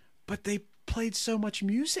funny, but they played so much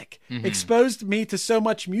music, exposed me to so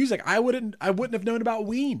much music. I wouldn't have known about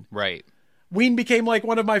Ween. Right. Ween became like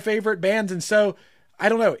one of my favorite bands, and so I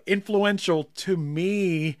don't know, influential to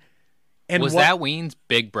me. And was that Ween's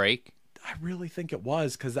big break? I really think it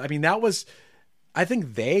was, because I mean that was. I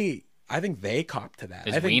think they copped to that.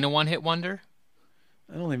 Is Ween a one-hit wonder?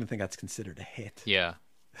 I don't even think that's considered a hit. Yeah.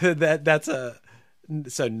 that's a.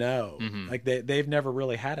 So no, like they've never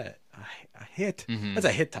really had a hit. That's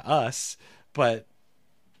a hit to us, but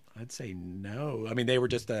I'd say no. I mean, they were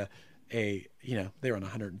just a you know, they were on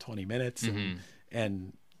 120 minutes and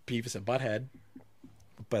Beavis and Butthead,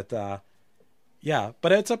 but yeah,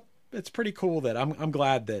 but it's pretty cool that I'm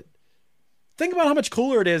glad that. Think about how much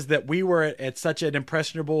cooler it is that we were at such an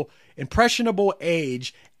impressionable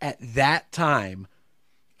age at that time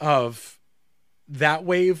of that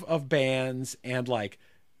wave of bands and like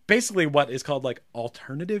basically what is called like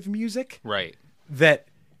alternative music. Right. That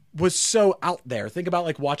was so out there. Think about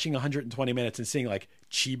like watching 120 minutes and seeing like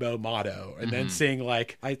Chibo Motto and then seeing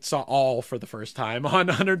like, I saw All for the first time on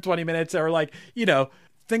 120 minutes, or like, you know,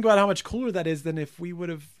 think about how much cooler that is than if we would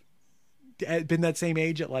have been that same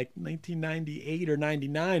age at like 1998 or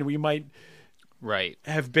 99. We might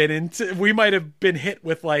have been we might have been hit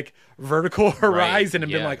with like Vertical Horizon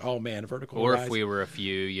and been like, oh man, Vertical Horizon. Or if we were a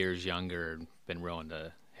few years younger and been willing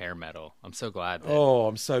to hair metal. I'm so glad.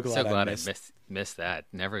 I'm so glad. I missed that.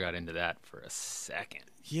 Never got into that for a second.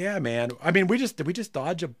 Yeah, man. I mean, did we just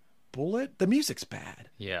dodge a bullet? The music's bad.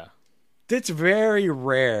 Yeah. It's very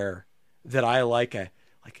rare that I I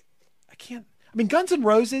can't. I mean, Guns N'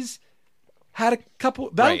 Roses had a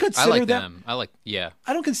couple. I don't consider I like them.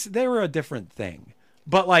 I don't consider they were a different thing.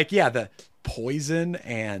 But the Poison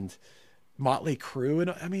and Motley Crue,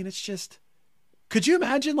 and I mean, it's just. Could you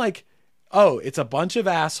imagine it's a bunch of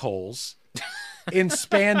assholes in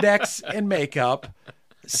spandex and makeup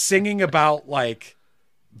singing about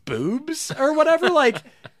boobs or whatever?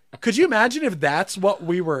 Could you imagine if that's what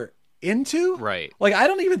we were into? Right. I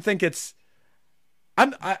don't even think it's.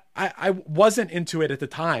 I wasn't into it at the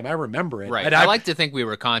time. I remember it. Right. And I like to think we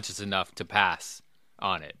were conscious enough to pass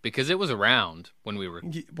on it because it was around when we were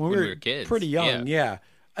kids. Pretty young. Yeah.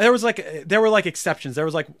 There were exceptions. There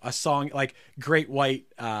was a song Great White.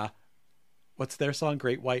 What's their song?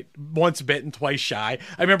 Great White. Once Bitten, Twice Shy.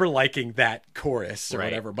 I remember liking that chorus or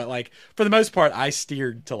whatever. But for the most part, I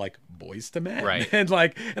steered to Boys to Men. Right. And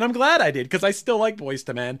I'm glad I did because I still like Boys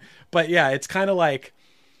to Men. But yeah, it's kind of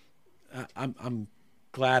I'm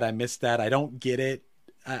glad I missed that. I don't get it.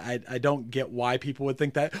 I don't get why people would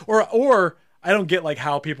think that, or I don't get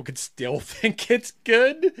how people could still think it's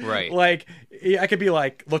good. Right. I could be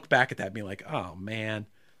look back at that and be oh man,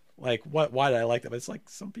 why did I like that? But it's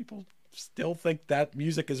some people still think that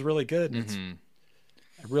music is really good. Mm-hmm.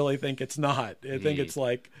 I really think it's not. I think it's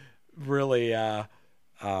really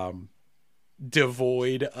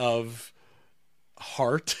devoid of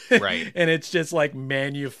heart. Right. And it's just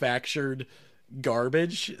manufactured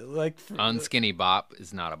garbage. Unskinny bop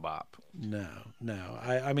is not a bop. No.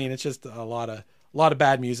 I mean, it's just a lot of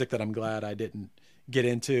bad music that I'm glad I didn't get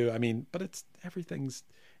into. I mean, but it's everything's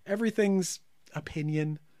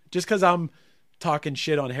opinion. Just because I'm talking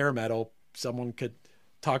shit on hair metal, someone could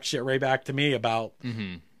talk shit right back to me about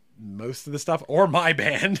most of the stuff, or my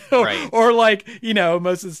band, right. or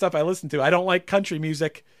most of the stuff I listen to. I don't like country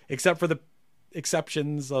music except for the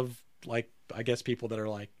exceptions of I guess people that are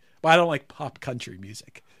but I don't like pop country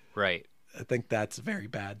music. Right. I think that's a very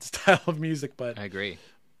bad style of music, but I agree.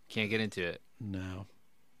 Can't get into it. No.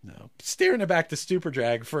 Steering it back to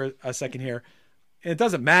Superdrag for a second here. It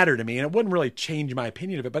doesn't matter to me, and it wouldn't really change my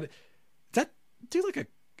opinion of it, but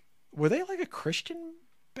were they a Christian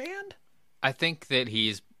band? I think that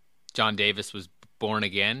John Davis was born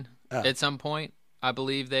again at some point, I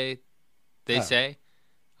believe they say.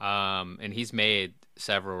 And he's made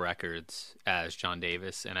several records as John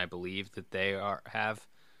Davis, and I believe that they have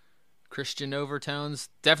Christian overtones.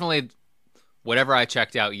 Definitely whatever I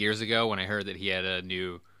checked out years ago when I heard that he had a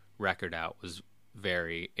new record out was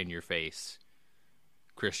very in your face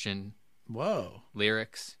Christian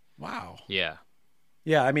lyrics. Wow. Yeah.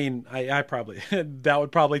 Yeah, I mean, I probably that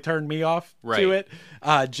would probably turn me off to it.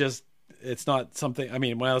 It's not something. I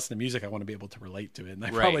mean, when I listen to music, I want to be able to relate to it, and I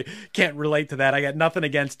probably can't relate to that. I got nothing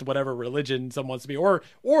against whatever religion someone wants to be,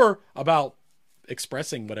 or about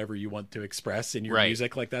expressing whatever you want to express in your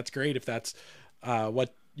music. That's great if that's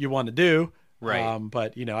what you want to do. Right.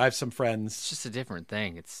 But I have some friends. It's just a different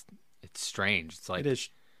thing. It's strange. It's it is.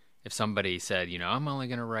 If somebody said, I'm only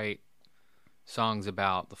going to write songs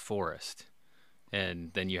about the forest.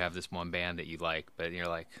 And then you have this one band that you like, but you're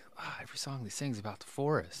every song they sing's about the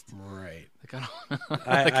forest. Right. I don't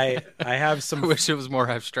I have some. I wish it was more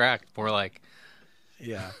abstract, more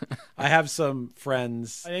Yeah. I have some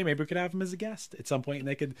friends. Hey, maybe we could have them as a guest at some point, and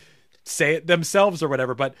they could say it themselves or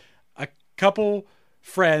whatever. But a couple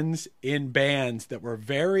friends in bands that were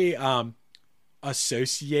very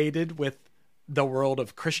associated with the world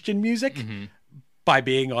of Christian music by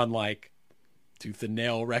being on Tooth and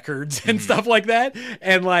Nail records and stuff like that,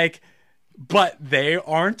 and but they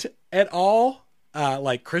aren't at all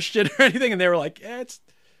Christian or anything, and they were it's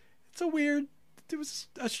a weird, it was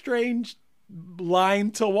a strange line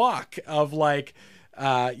to walk of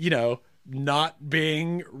not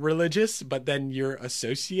being religious, but then you're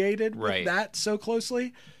associated with that so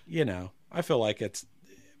closely. I feel like it's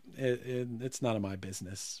none of my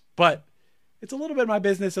business, but it's a little bit of my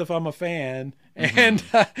business if I'm a fan, and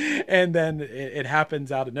then it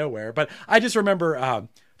happens out of nowhere. But I just remember, I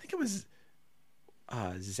think it was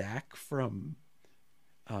Zach from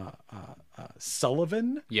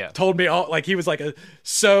Sullivan. Told me all he was because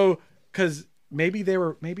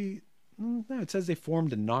no, it says they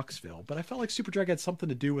formed in Knoxville, but I felt like Superdrag had something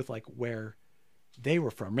to do with where they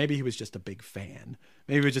were from. Maybe he was just a big fan.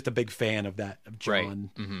 Maybe he was just a big fan of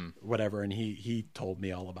John, whatever. And he told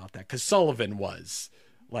me all about that because Sullivan was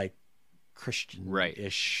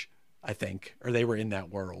Christian-ish, I think, or they were in that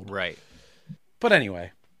world. Right. But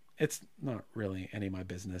anyway, it's not really any of my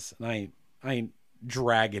business, and I ain't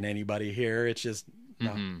dragging anybody here. It's just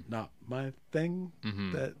not my thing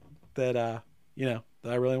that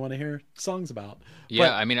I really want to hear songs about. Yeah,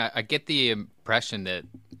 But, I mean, I get the impression that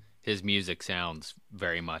his music sounds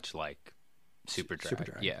very much like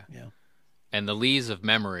Superdrag. Yeah. And the Lees of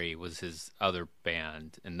Memory was his other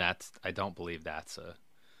band, and I don't believe that's a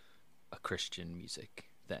Christian music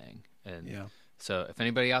thing. And so if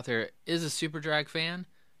anybody out there is a Superdrag fan,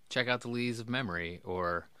 check out the Lees of Memory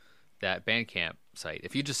or that Bandcamp site.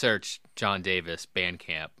 If you just search John Davis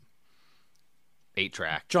Bandcamp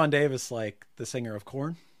 8-track. John Davis, like the singer of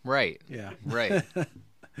Korn. Right. Yeah. Right.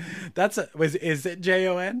 Is it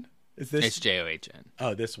Jon? Is this? It's JOHN.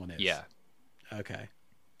 Oh, this one is. Yeah. Okay.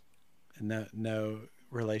 And no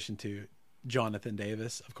relation to Jonathan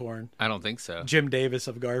Davis of Korn. I don't think so. Jim Davis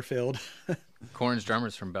of Garfield. Korn's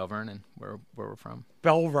drummer's from Bell Vernon, where we're from.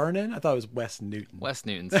 Bell Vernon? I thought it was West Newton. West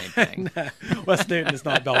Newton, same thing. West Newton is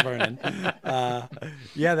not Bell Vernon.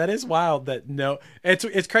 Yeah, that is wild.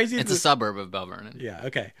 It's crazy. It's a suburb of Bell Vernon. Yeah.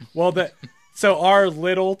 Okay. Well, so our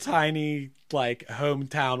little tiny like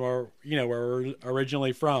hometown where we're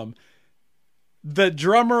originally from, the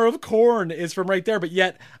drummer of Korn is from right there, but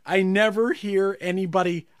yet I never hear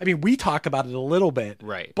anybody. I mean, we talk about it a little bit,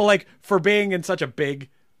 right? But like for being in such a big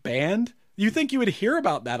band, you think you would hear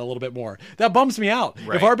about that a little bit more. That bums me out.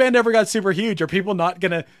 Right. If our band ever got super huge, are people not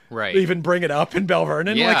gonna even bring it up in Bell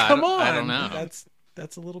Vernon? Yeah, like, come on. I don't know.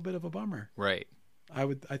 That's a little bit of a bummer. Right.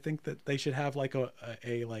 I think that they should have like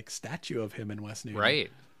a like statue of him in West Newton.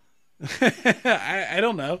 Right. I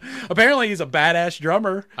don't know. Apparently he's a badass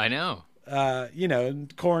drummer. I know.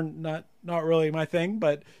 Korn not really my thing,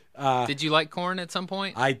 but did you like Korn at some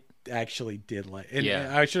point? I actually did like. And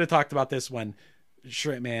I should have talked about this when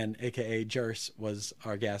Shrimpman, aka Jers, was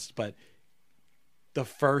our guest. But the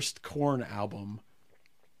first Korn album,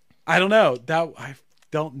 I don't know I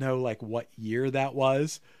don't know like what year that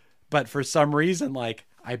was, but for some reason like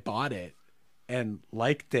I bought it and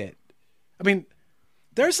liked it. I mean,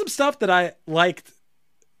 there's some stuff that I liked.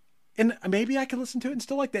 And maybe I can listen to it and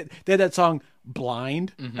still like that. They had that song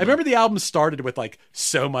Blind. I remember the album started with like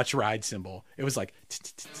so much ride cymbal. It was like.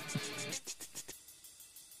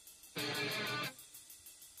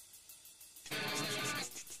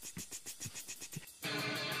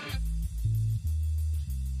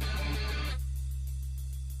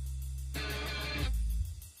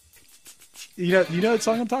 You know what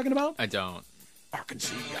song I'm talking about? I don't. I can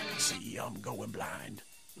see, I'm going blind.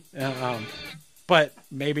 But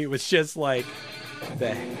maybe it was just like the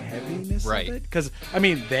heaviness of it. Because, I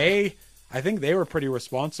mean, I think they were pretty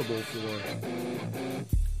responsible for...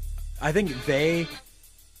 I think they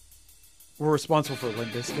were responsible for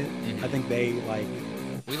Limp Bizkit. Mm-hmm. I think they, like...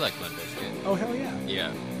 We like Limp Bizkit. Oh, hell yeah.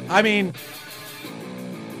 Yeah. I mean...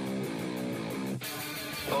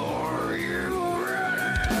 Are you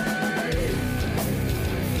ready?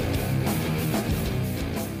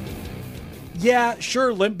 Yeah,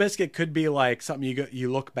 sure, Limp Bizkit could be like something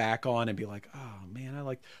you look back on and be like, oh man, I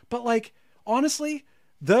like. But like honestly,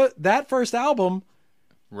 that first album,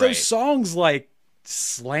 those songs like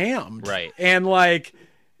slammed, right? And like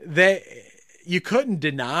you couldn't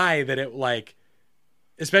deny that it like,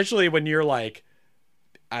 especially when you're like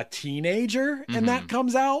a teenager and that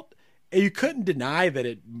comes out, and you couldn't deny that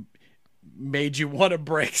it made you want to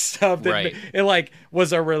break stuff. That it like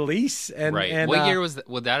was a release. And and what year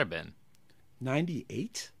would that have been?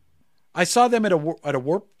 98. I saw them at a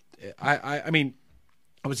Warp. I mean,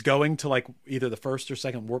 I was going to like either the first or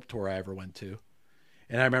second Warp tour I ever went to,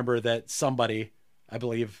 and I remember that somebody, I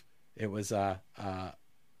believe it was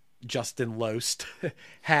Justin Loest,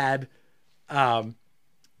 had got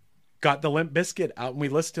the Limp Bizkit out, and we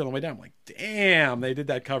listened to it on the way down. I'm like, damn, they did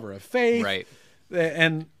that cover of Faith, right?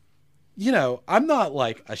 And I'm not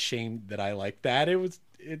like ashamed that I like that. It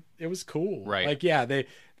was cool, right? Like, yeah,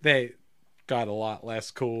 they got a lot less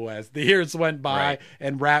cool as the years went by,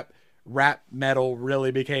 and rap metal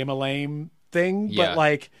really became a lame thing. But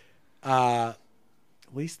like, at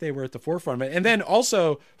least they were at the forefront of it. And then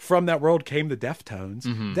also from that world came the Deftones.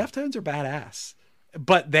 Deftones are badass,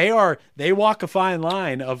 but they walk a fine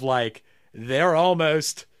line of like, they're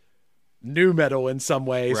almost nu metal in some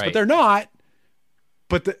ways, but they're not.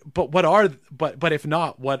 But if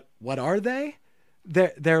not, what are they?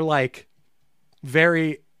 They're like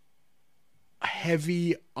very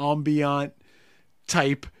heavy ambient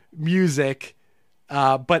type music,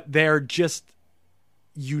 but they're just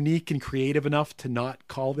unique and creative enough to not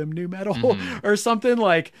call them nu metal or something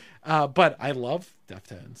like. But I love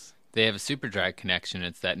Deftones. They have a Superdrag connection.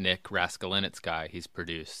 It's that Nick Raskalinitz guy. He's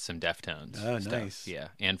produced some Deftones. Oh, stuff. nice. Yeah,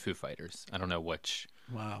 and Foo Fighters. I don't know which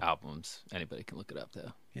Wow. albums. Anybody can look it up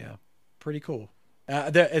though. Yeah, pretty cool.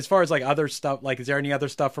 As far as like other stuff, like is there any other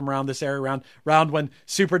stuff from around this era, around when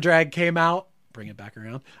Superdrag came out? Bring it back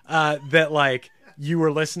around. That like you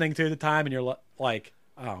were listening to at the time, and you're like,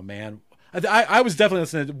 oh man, I was definitely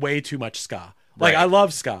listening to way too much ska. Like I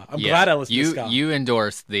love ska. I'm glad I listened to ska. You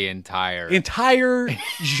endorsed the entire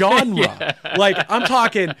genre. Like I'm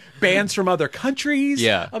talking bands from other countries.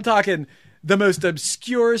 Yeah. I'm talking the most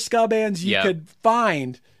obscure ska bands you could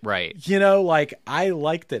find. Right. You know, like I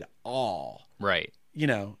liked it all. Right. You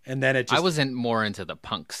know, and then it just... I wasn't more into the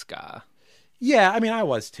punk ska. Yeah, I mean, I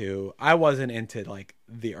was too. I wasn't into like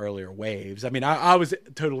the earlier waves. I mean, I was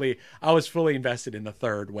fully invested in the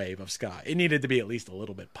third wave of ska. It needed to be at least a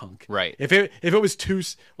little bit punk. Right. If it was too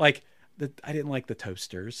like, I didn't like the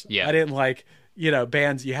Toasters. Yeah. I didn't like,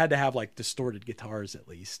 bands. You had to have like distorted guitars at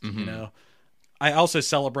least. Mm-hmm. You know. I also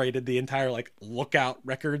celebrated the entire like Lookout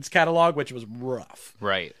Records catalog, which was rough.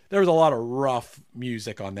 Right. There was a lot of rough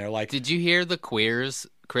music on there. Like, did you hear the Queers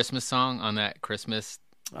Christmas song on that Christmas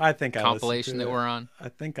compilation that we're on? I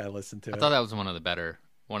think I listened to it. I thought that was one of the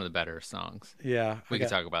better songs. Yeah. We could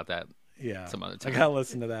talk about that. Yeah. Some other time. I gotta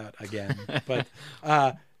listen to that again.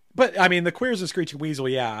 But I mean, the Queers and Screeching Weasel.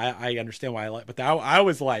 Yeah, I understand why I like. But I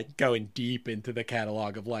was like going deep into the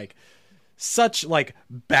catalog of like such like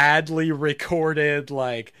badly recorded.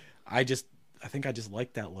 Like I think I just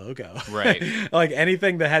liked that logo. Right. Like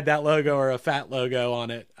anything that had that logo or a fat logo on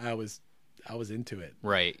it, I was into it.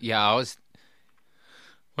 Right. Yeah.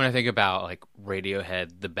 When I think about like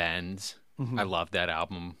Radiohead, The Bends, I love that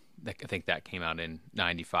album. I think that came out in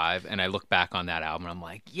 '95, and I look back on that album and I'm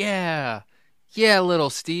like, yeah, little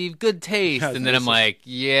Steve, good taste. And then I'm like,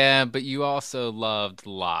 yeah, but you also loved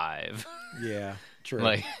Live. Yeah, true.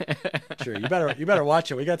 Like, true. You better watch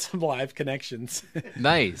it. We got some live connections.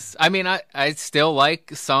 Nice. I mean, I still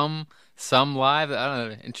like some Live. I don't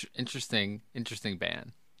know. Interesting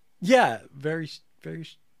band. Yeah, very very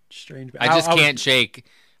strange. I just can't shake.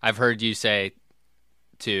 I've heard you say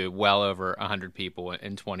to well over 100 people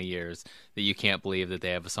in 20 years that you can't believe that they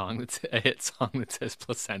have a hit song that says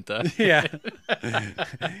placenta. Yeah,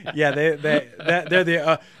 yeah. They're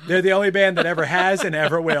the only band that ever has and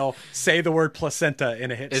ever will say the word placenta in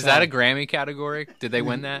a hit. Is song. that a Grammy category? Did they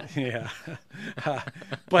win that? Yeah,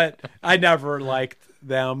 but I never liked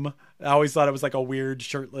them. I always thought it was like a weird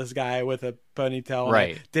shirtless guy with a ponytail.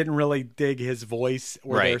 Right. I didn't really dig his voice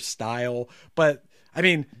or their style. But I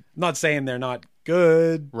mean, I'm not saying they're not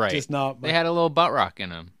good. Right. Just not. They had a little butt rock in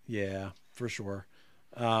them. Yeah, for sure.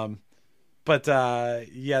 But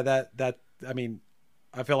that I mean,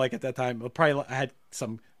 I feel like at that time probably I had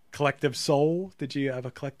some Collective Soul. Did you have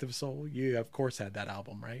a Collective Soul? You of course had that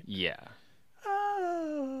album, right? Yeah.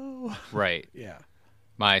 Oh. Right. Yeah.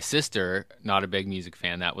 My sister, not a big music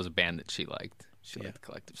fan, that was a band that she liked. She liked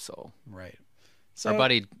Collective Soul. Right. So, our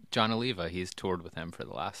buddy John Oliva, he's toured with him for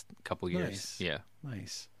the last couple years. Nice. Yeah.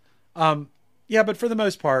 Nice. Yeah, but for the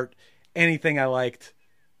most part, anything I liked,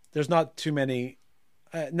 there's not too many.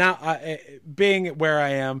 Now, being where I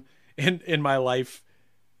am in my life,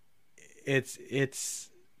 it's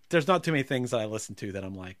there's not too many things that I listen to that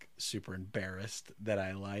I'm like super embarrassed that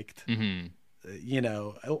I liked. Mm-hmm.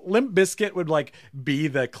 Limp Bizkit would like be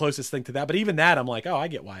the closest thing to that, but even that I'm like, oh, I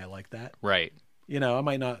get why I like that. Right. I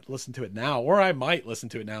might not listen to it now, or I might listen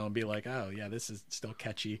to it now and be like, oh yeah, this is still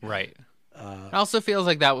catchy. Right. It also feels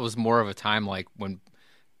like that was more of a time like when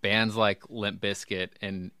bands like Limp Bizkit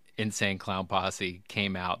and Insane Clown Posse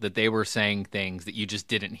came out, that they were saying things that you just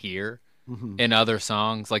didn't hear in other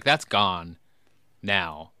songs. Like that's gone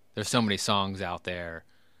now. There's so many songs out there.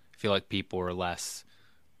 I feel like people are less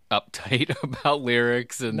uptight about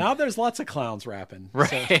lyrics, and now there's lots of clowns rapping.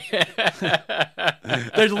 Right. So.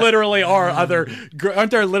 There literally aren't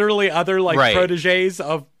there literally other like proteges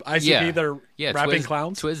of ICP that are rapping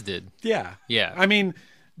clowns? Twisted. Yeah. Yeah. I mean,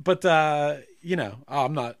 but I'm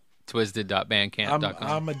not Twisted.bandcamp.com.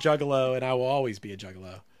 I'm a juggalo, and I will always be a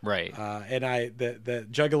juggalo. Right. And the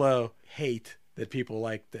juggalo hate that people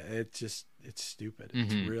like, it's stupid.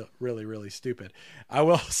 Mm-hmm. It's really, really stupid. I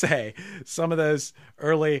will say some of those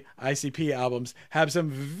early ICP albums have some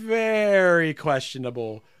very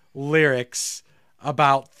questionable lyrics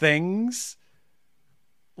about things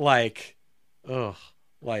like, I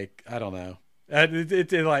don't know.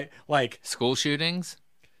 It like school shootings.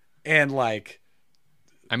 And like,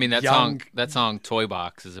 I mean, that song Toy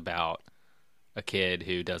Box is about a kid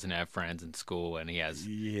who doesn't have friends in school, and he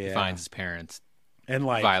finds his parents and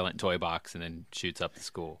like violent toy box and then shoots up the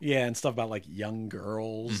school. Yeah, and stuff about like young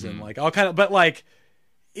girls and like all kind of, but like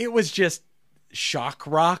it was just shock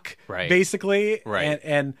rock, right? Basically, right?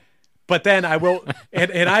 And But then I will, in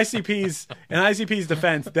ICP's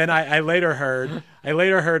defense, then I later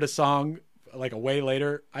heard a song, like a way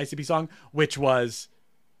later ICP song, which was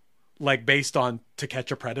like based on To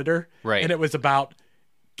Catch a Predator. Right. And it was about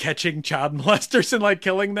catching child molesters and like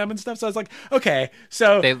killing them and stuff. So I was like, okay,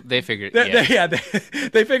 so they figured,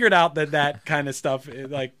 they figured out that kind of stuff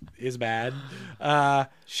is bad.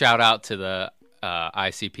 Shout out to the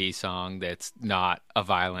ICP song that's not a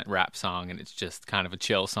violent rap song, and it's just kind of a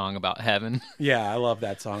chill song about heaven. Yeah, I love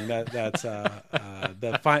that song. That's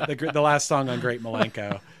the last song on Great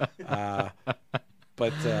Malenko.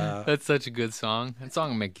 But that's such a good song. That song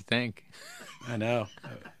will make you think. I know.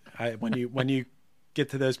 When you get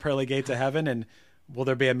to those pearly gates of heaven, and will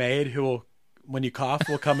there be a maid who will, when you cough,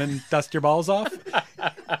 will come and dust your balls off?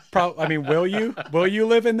 Will you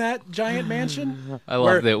live in that giant mansion? I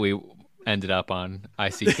love that we ended up on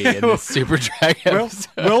ICP in this Superdrag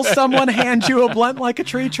episode. Will someone hand you a blunt like a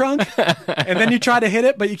tree trunk, and then you try to hit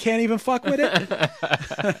it, but you can't even fuck with it?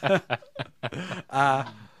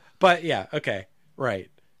 But yeah, okay, right.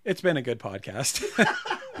 It's been a good podcast.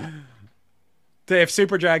 If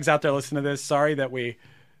Superdrag's out there listening to this, sorry that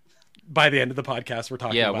by the end of the podcast we're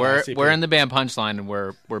talking about ICP. We're in the band Punchline, and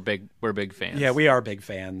we're big fans. Yeah, we are big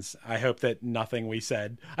fans. I hope that nothing we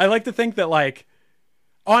said. I like to think that, like,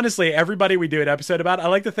 honestly, everybody we do an episode about, I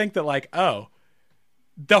like to think that, like, oh,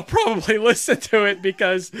 they'll probably listen to it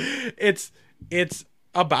because it's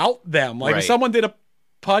about them. Like, if someone did a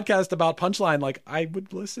podcast about Punchline, like, I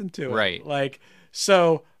would listen to it. Right. Like,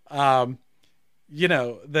 so, I'm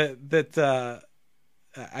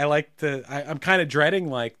kind of dreading,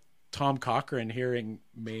 like, Tom Cochran hearing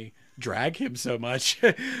me drag him so much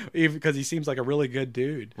even because he seems like a really good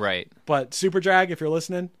dude. Right. But Superdrag, if you're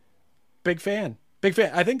listening, big fan.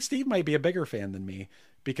 I think Steve might be a bigger fan than me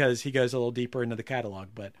because he goes a little deeper into the catalog,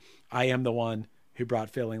 but I am the one who brought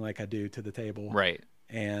Feeling Like I Do to the table. Right.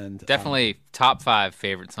 And definitely top 5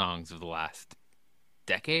 favorite songs of the last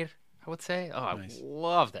decade, I would say. Oh, nice. I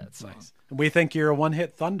love that song. Nice. We think you're a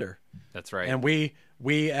one-hit thunder. That's right. And we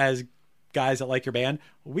as guys that like your band,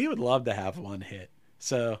 we would love to have one hit.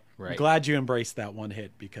 So I'm glad you embraced that one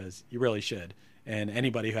hit because you really should. And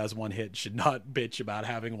anybody who has one hit should not bitch about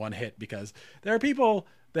having one hit because there are people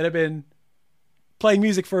that have been playing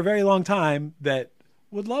music for a very long time that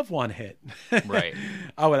would love one hit. Right.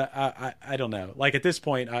 I don't know. Like at this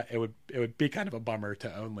point, it would be kind of a bummer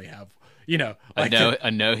to only have, like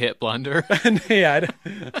a no hit blunder. Yeah.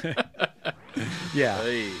 Yeah.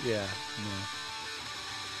 Hey. Yeah. No.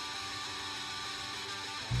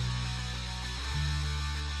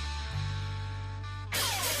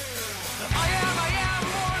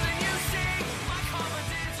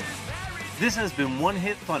 This has been One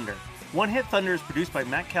Hit Thunder. One Hit Thunder is produced by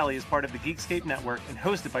Matt Kelly as part of the Geekscape Network and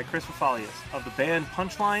hosted by Chris Rafalius of the band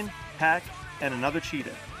Punchline, Pack, and Another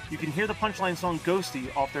Cheetah. You can hear the Punchline song Ghosty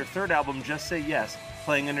off their third album Just Say Yes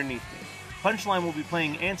playing underneath me. Punchline will be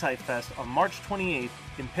playing Anti-Fest on March 28th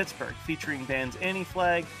in Pittsburgh, featuring bands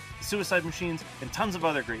Anti-Flag, The Suicide Machines, and tons of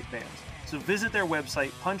other great bands. So visit their website,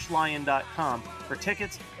 punchlion.com, for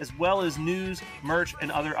tickets, as well as news, merch,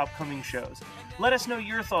 and other upcoming shows. Let us know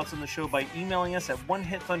your thoughts on the show by emailing us at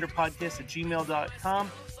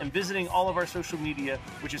onehitthunderpodcast@gmail.com and visiting all of our social media,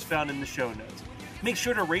 which is found in the show notes. Make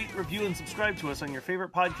sure to rate, review, and subscribe to us on your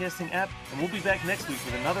favorite podcasting app, and we'll be back next week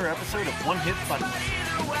with another episode of One Hit Thunder.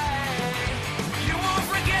 You won't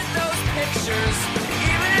forget those pictures,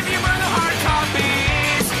 even if you burn the hard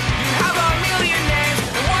copies. You have a million names,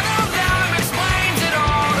 and one of them explains it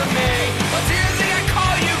all to me. But didn't think I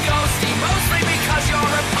call you Ghosty, mostly because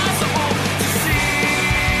you're impossible to see.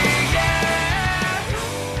 Yeah.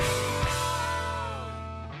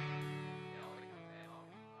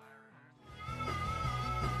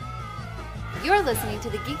 You're listening to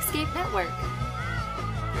the Geekscape Network.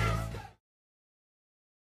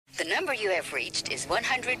 The number you have reached is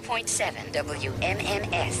 100.7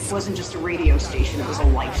 WMMS. It wasn't just a radio station, it was a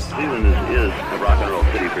lifestyle. Cleveland is a rock and roll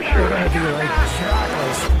city for sure.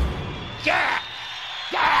 Yeah!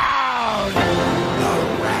 Down!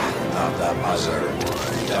 The Wrath of the Buzzard.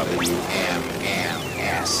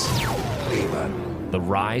 WMMS. Cleveland. The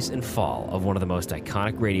rise and fall of one of the most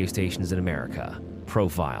iconic radio stations in America.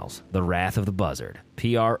 Profiles, The Wrath of the Buzzard.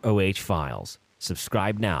 PROH Files.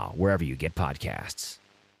 Subscribe now wherever you get podcasts.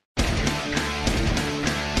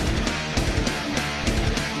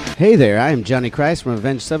 Hey there, I am Johnny Christ from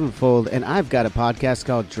Avenged Sevenfold, and I've got a podcast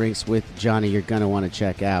called Drinks with Johnny you're going to want to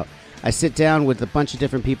check out. I sit down with a bunch of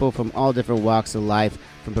different people from all different walks of life,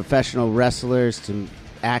 from professional wrestlers to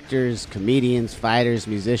actors, comedians, fighters,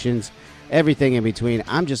 musicians, everything in between.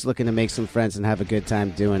 I'm just looking to make some friends and have a good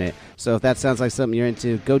time doing it. So if that sounds like something you're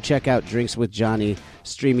into, go check out Drinks with Johnny,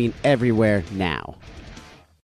 streaming everywhere now.